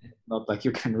 Not like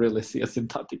you can really see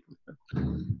asymptotically.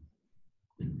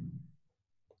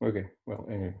 Okay, well,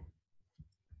 anyway.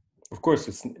 Of course,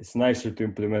 it's nicer to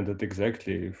implement it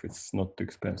exactly if it's not too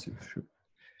expensive. Sure.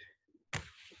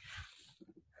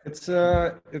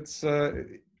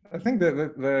 I think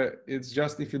that it's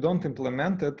just if you don't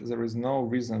implement it, there is no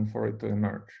reason for it to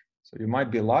emerge. So you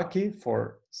might be lucky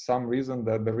for some reason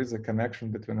that there is a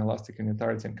connection between elastic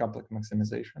unitarity and couplet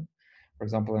maximization. For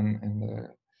example, in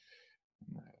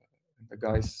the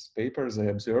guys' papers, they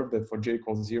observed that for j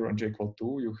equals 0 and j equals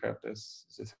 2, you have these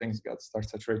things that start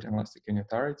saturating elastic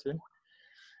unitarity.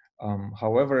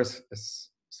 However, as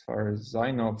far as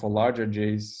I know, for larger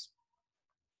j's,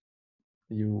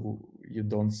 you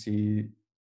don't see.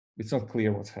 It's not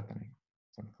clear what's happening.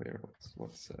 It's not clear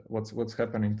what's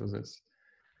happening to this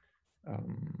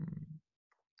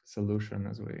solution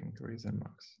as we increase in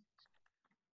max.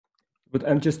 But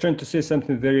I'm just trying to say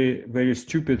something very, very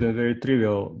stupid and very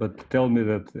trivial, but tell me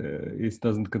that it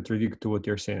doesn't contradict to what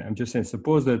you're saying. I'm just saying,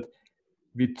 suppose that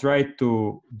we try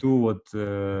to do what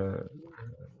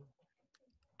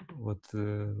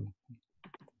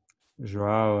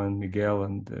Joao and Miguel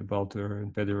and Walter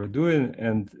and Pedro are doing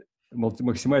and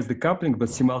maximize the coupling, but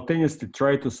simultaneously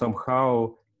try to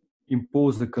somehow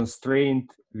impose a constraint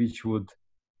which would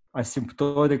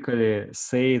asymptotically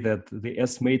say that the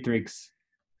S matrix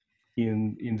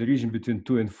in the region between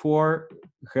 2 and 4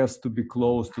 has to be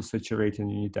close to saturating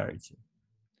unitarity,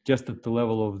 just at the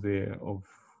level of the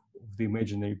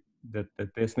imaginary that the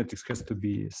S matrix has to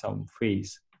be some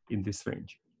phase in this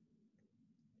range.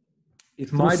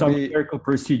 It might some be numerical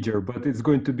procedure, but it's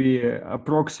going to be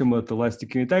approximate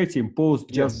elastic unitarity imposed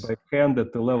just by hand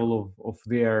at the level of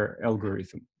their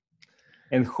algorithm.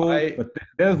 And hope, but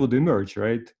that would emerge,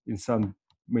 right? In some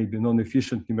maybe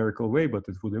non-efficient numerical way, but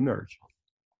it would emerge.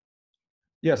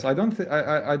 Yes, I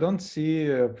don't see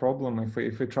a problem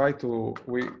if we try to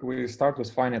we start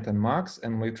with finite and max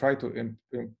and we try to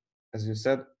as you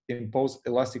said impose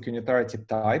elastic unitarity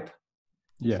type,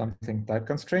 something type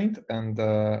constraint, and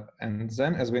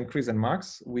then as we increase in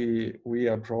max we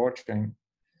are approaching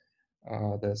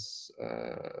this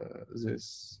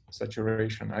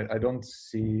saturation. I don't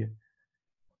see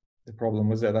the problem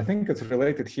with that. I think it's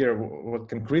related here. What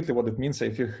concretely what it means,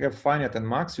 if you have finite and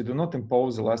max, you do not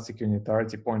impose elastic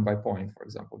unitarity point by point, for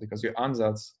example, because your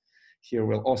ansatz here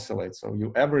will oscillate. So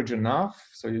you average enough,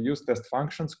 so you use test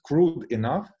functions crude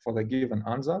enough for the given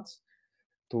ansatz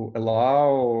to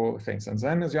allow things. And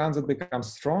then as your ansatz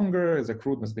becomes stronger, the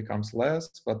crudeness becomes less.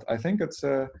 But I think it's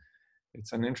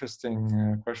an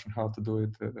interesting question how to do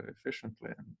it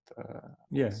efficiently. And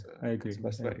I agree. It's the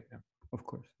best way. Yeah. Of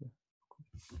course. Yeah.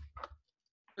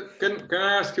 Can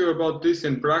I ask you about this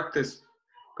in practice?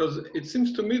 Because it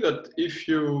seems to me that if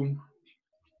you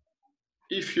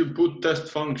put test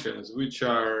functions which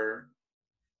are,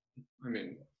 I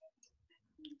mean,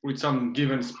 with some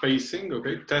given spacing,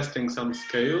 okay, testing some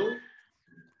scale,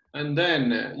 and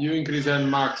then you increase n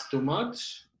max too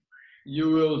much, you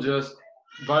will just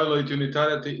violate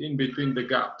unitarity in between the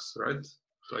gaps, right?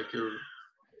 It's like you.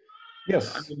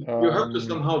 Yes. I mean, you have to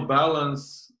somehow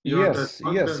balance. Yes,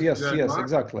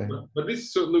 exactly. But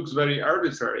this looks very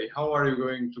arbitrary. How are you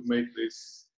going to make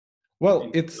this?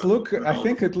 Well, I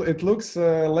think it looks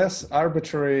less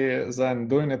arbitrary than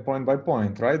doing it point by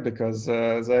point, right? Because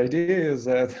the idea is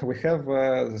that we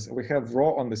have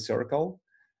rho on the circle,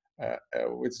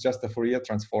 it's just a Fourier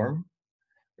transform.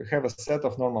 We have a set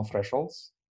of normal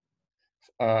thresholds.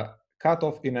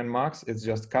 Cutoff in n max is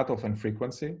just cutoff and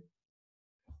frequency.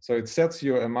 So it sets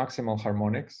you a maximal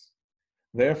harmonics.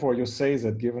 Therefore, you say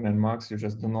that given n max, you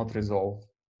just do not resolve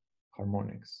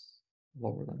harmonics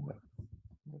lower than that.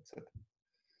 That's it.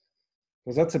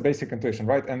 So that's a basic intuition,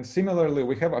 right? And similarly,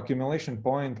 we have accumulation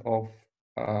point of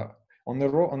on the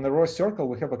rho circle,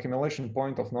 we have accumulation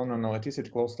point of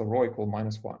non-analyticity close to rho equal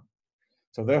 -1.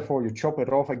 So therefore, you chop it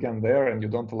off again there, and you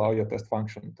don't allow your test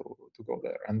function to go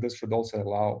there. And this should also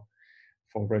allow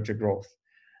for Regge growth.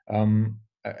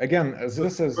 Again, as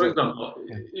this is, for example,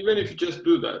 even if you just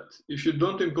do that, if you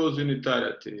don't impose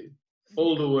unitarity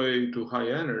all the way to high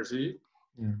energy,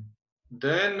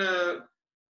 then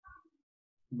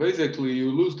basically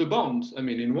you lose the bounds. I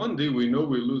mean, in 1D, we know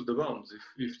we lose the bounds.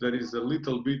 If there is a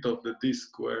little bit of the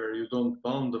disk where you don't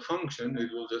bound the function, it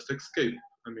will just escape.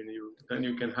 I mean, then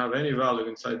you can have any value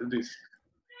inside the disk.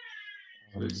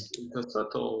 So it's a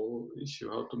subtle issue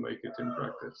how to make it in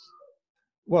practice.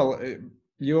 Well,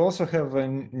 you also have a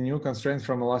new constraint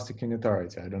from elastic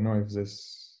unitarity. I don't know if this,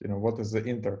 what is the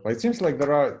interplay? It seems like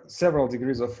there are several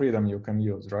degrees of freedom you can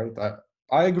use, right?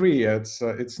 I agree.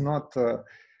 It's not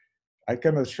I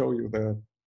cannot show you the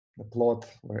plot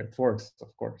where it works,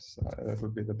 of course. That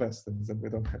would be the best, and then we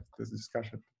don't have this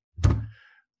discussion.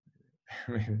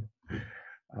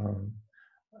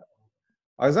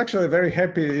 I was actually very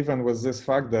happy even with this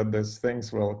fact that these things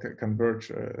will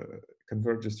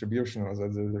converge distribution, or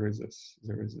that there is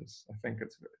this. I think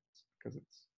it's because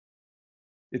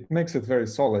it makes it very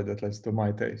solid, at least to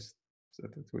my taste, so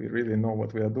that we really know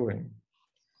what we are doing.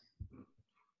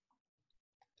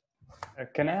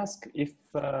 Can I ask if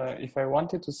I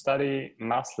wanted to study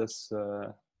massless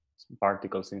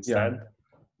particles instead?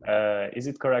 Yeah. Is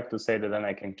it correct to say that then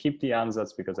I can keep the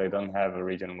ansatz because I don't have a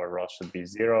region where rho should be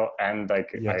 0, and like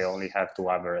yes. I only have to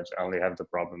average, I only have the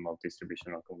problem of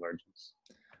distributional convergence?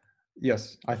 Yes,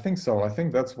 I think so. I think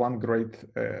that's one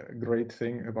great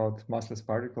thing about massless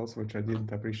particles, which I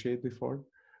didn't appreciate before.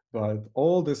 But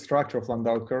all the structure of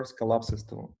Landau curves collapses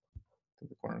to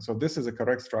the corner. So this is a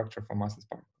correct structure for massless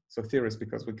particles. So theories,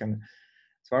 because we can,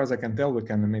 as far as I can tell, we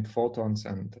can emit photons,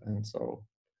 and so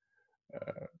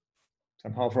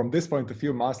somehow from this point of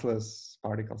view, massless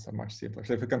particles are much simpler.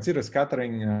 So if we consider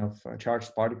scattering of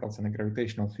charged particles in a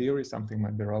gravitational theory, something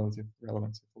might be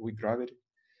relevant for weak gravity.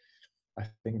 I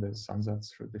think this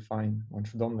ansatz should be fine. One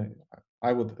should only,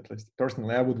 I would, at least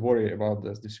personally, I would worry about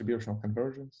this distributional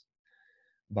convergence,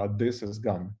 but this is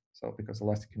gone. So because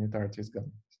elastic unitarity is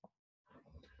gone, so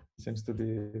it seems to be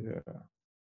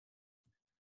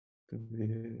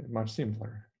much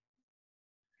simpler.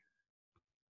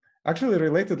 Actually,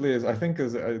 relatedly, I think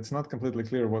it's not completely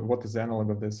clear what is the analog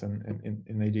of this in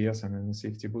ADS and in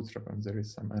CFT Bootstrap, and there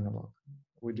is some analog.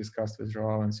 We discussed with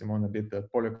Joao and Simon a bit that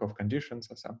Polyakov conditions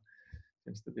or some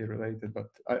seems to be related, but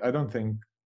I don't think,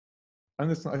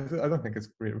 and I don't think it's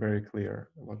very clear.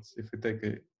 If we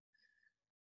take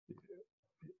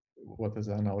what is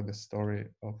the analogous story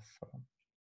of?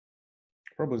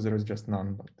 Probably there is just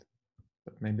none, but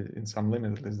maybe in some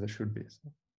limit at least there should be.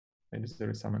 So maybe there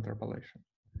is some interpolation.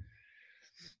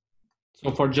 So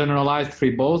for generalized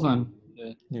free boson,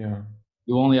 yeah,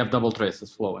 you only have double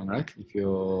traces flowing, right? If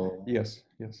you yes.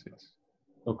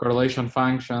 So correlation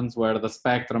functions where the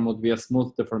spectrum would be a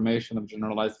smooth deformation of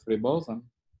generalized free boson,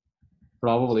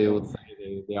 probably you would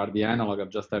say they are the analog of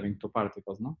just having two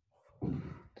particles, no?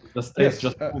 The states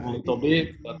just move a little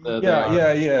bit, but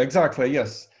yeah, exactly,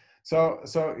 yes. So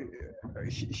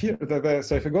here,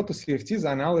 so if you go to CFT's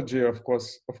analogy, of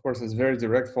course, is very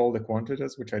direct for all the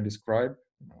quantities which I described.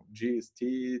 You know, G is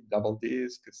T, double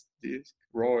disk is disk,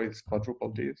 rho is quadruple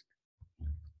disk.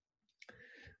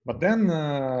 But then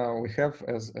we have,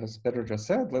 as Pedro just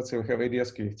said, let's say we have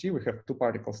ADS QFT, we have two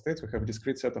particle states, we have a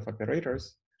discrete set of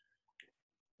operators,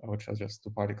 which are just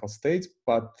two particle states,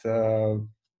 but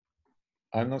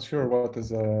I'm not sure what is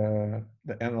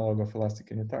the analog of elastic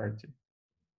unitarity.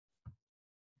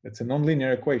 It's a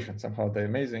nonlinear equation somehow. The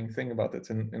amazing thing about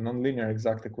it's a nonlinear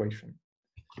exact equation,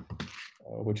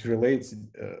 which relates,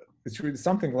 it's really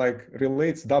something like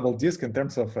relates double disk in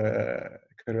terms of a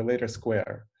correlator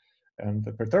square. And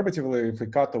perturbatively, if we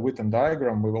cut a Witten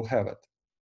diagram, we will have it,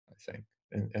 I think,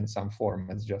 in some form.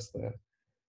 It's just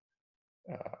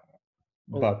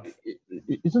but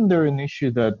isn't there an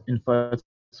issue that in flat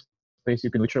space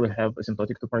you can literally have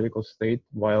asymptotic two particle state,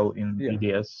 while in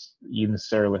ADS you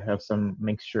necessarily have some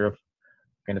mixture of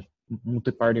kind of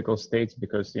multi-particle states,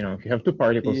 because if you have two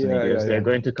particles in ADS, they're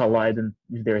going to collide, and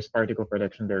if there is particle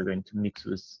production, they're going to mix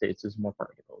with states as more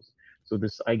particles. So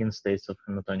this eigenstates of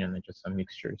Hamiltonian are just some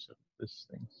mixtures of these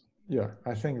things. Yeah,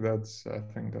 I think that's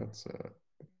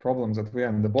problems that we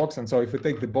have in the box, and so if we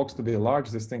take the box to be large,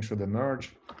 this thing should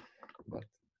emerge, but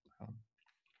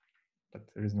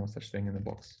there is no such thing in the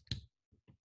box.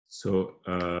 So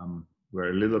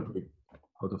we're a little bit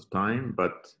out of time,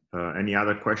 but any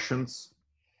other questions?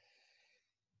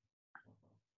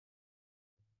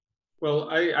 Well,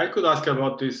 I could ask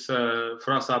about this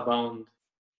Frasa bound.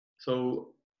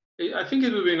 So I think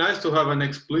it would be nice to have an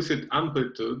explicit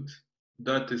amplitude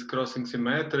that is crossing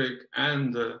symmetric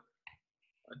and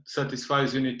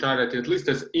satisfies unitarity, at least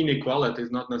as inequality,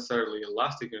 is not necessarily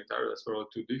elastic unitarity, that's probably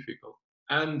too difficult,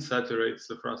 and saturates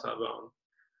the Frasa bound.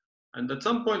 And at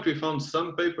some point we found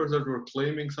some papers that were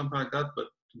claiming something like that, but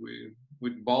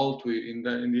with Bolt, in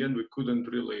the end we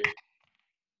couldn't really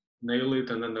nail it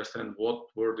and understand what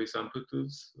were these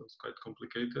amplitudes. It was quite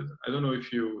complicated. I don't know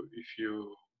if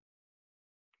you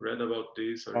read about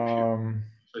this or if you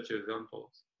such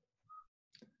examples.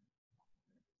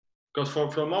 Because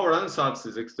from our ansatz,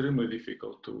 it's extremely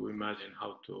difficult to imagine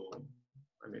how to.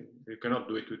 I mean, you cannot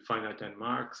do it with finite n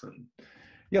marks and.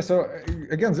 Yeah. So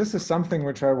again, this is something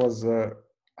which I was.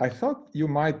 I thought you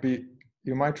might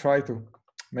try to.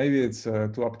 Maybe it's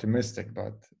too optimistic,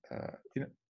 but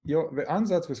the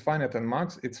ansatz with finite and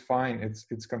max, it's fine.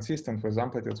 It's consistent with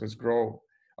amplitudes which grow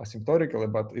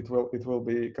asymptotically, but it will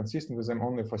be consistent with them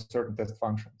only for certain test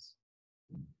functions.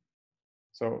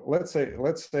 So let's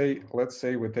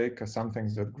say we take something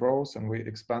that grows and we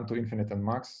expand to infinite and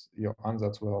max. Your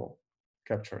ansatz will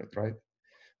capture it, right?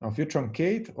 Now, if you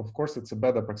truncate, of course, it's a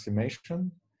bad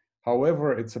approximation.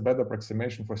 However, it's a bad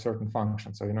approximation for certain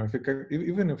functions. So, you know,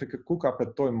 even if we could cook up a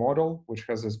toy model which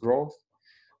has this growth,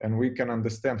 and we can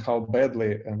understand how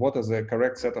badly and what is the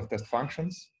correct set of test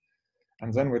functions,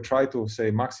 and then we try to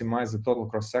say maximize the total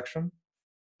cross section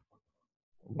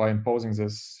by imposing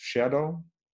this shadow,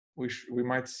 we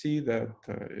might see that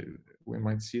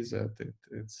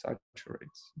it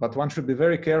saturates. But one should be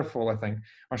very careful. I think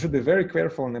one should be very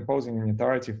careful in imposing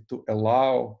unitarity to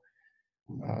allow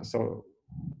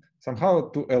somehow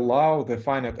to allow the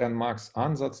finite and max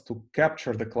ansatz to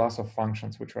capture the class of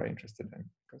functions which we're interested in.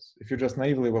 Because if you just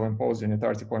naively will impose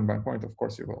unitarity point by point, of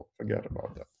course you will forget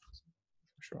about that,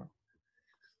 for sure.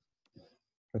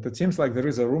 But it seems like there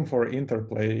is a room for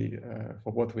interplay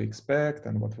for what we expect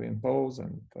and what we impose,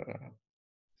 and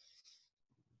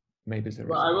maybe there is.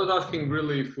 Well, I was asking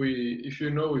really if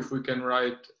we can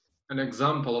write an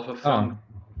example of a function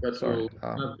that will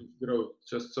have this growth,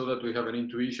 just so that we have an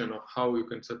intuition of how you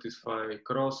can satisfy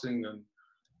crossing and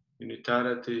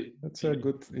unitarity. That's a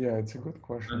good, yeah, it's a good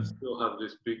question. And still have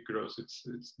this big growth.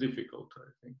 It's difficult,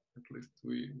 I think. At least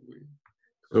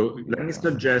So let me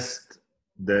suggest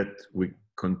that we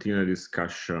continue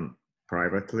discussion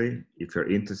privately. If you're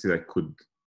interested, I could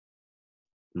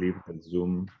leave the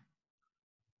Zoom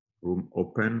room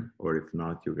open, or if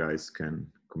not, you guys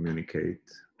can communicate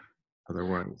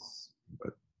otherwise.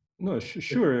 But no,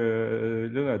 sure,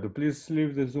 Leonardo, please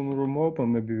leave the Zoom room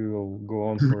open. Maybe we will go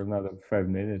on for another 5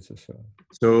 minutes or so.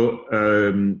 So,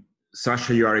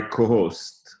 Sasha, you are a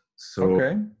co-host. So,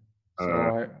 okay.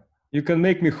 So you can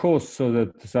make me host so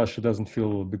that Sasha doesn't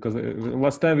feel, because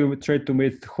last time we tried to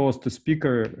make host a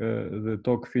speaker, the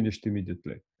talk finished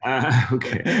immediately.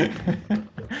 Okay.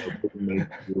 Make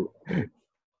you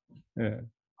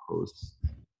host.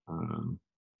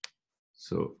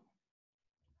 So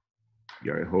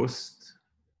you're a host.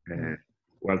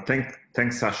 Well,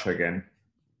 thanks, Sasha, again.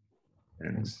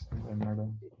 And thanks.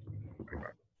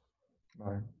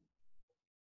 Bye.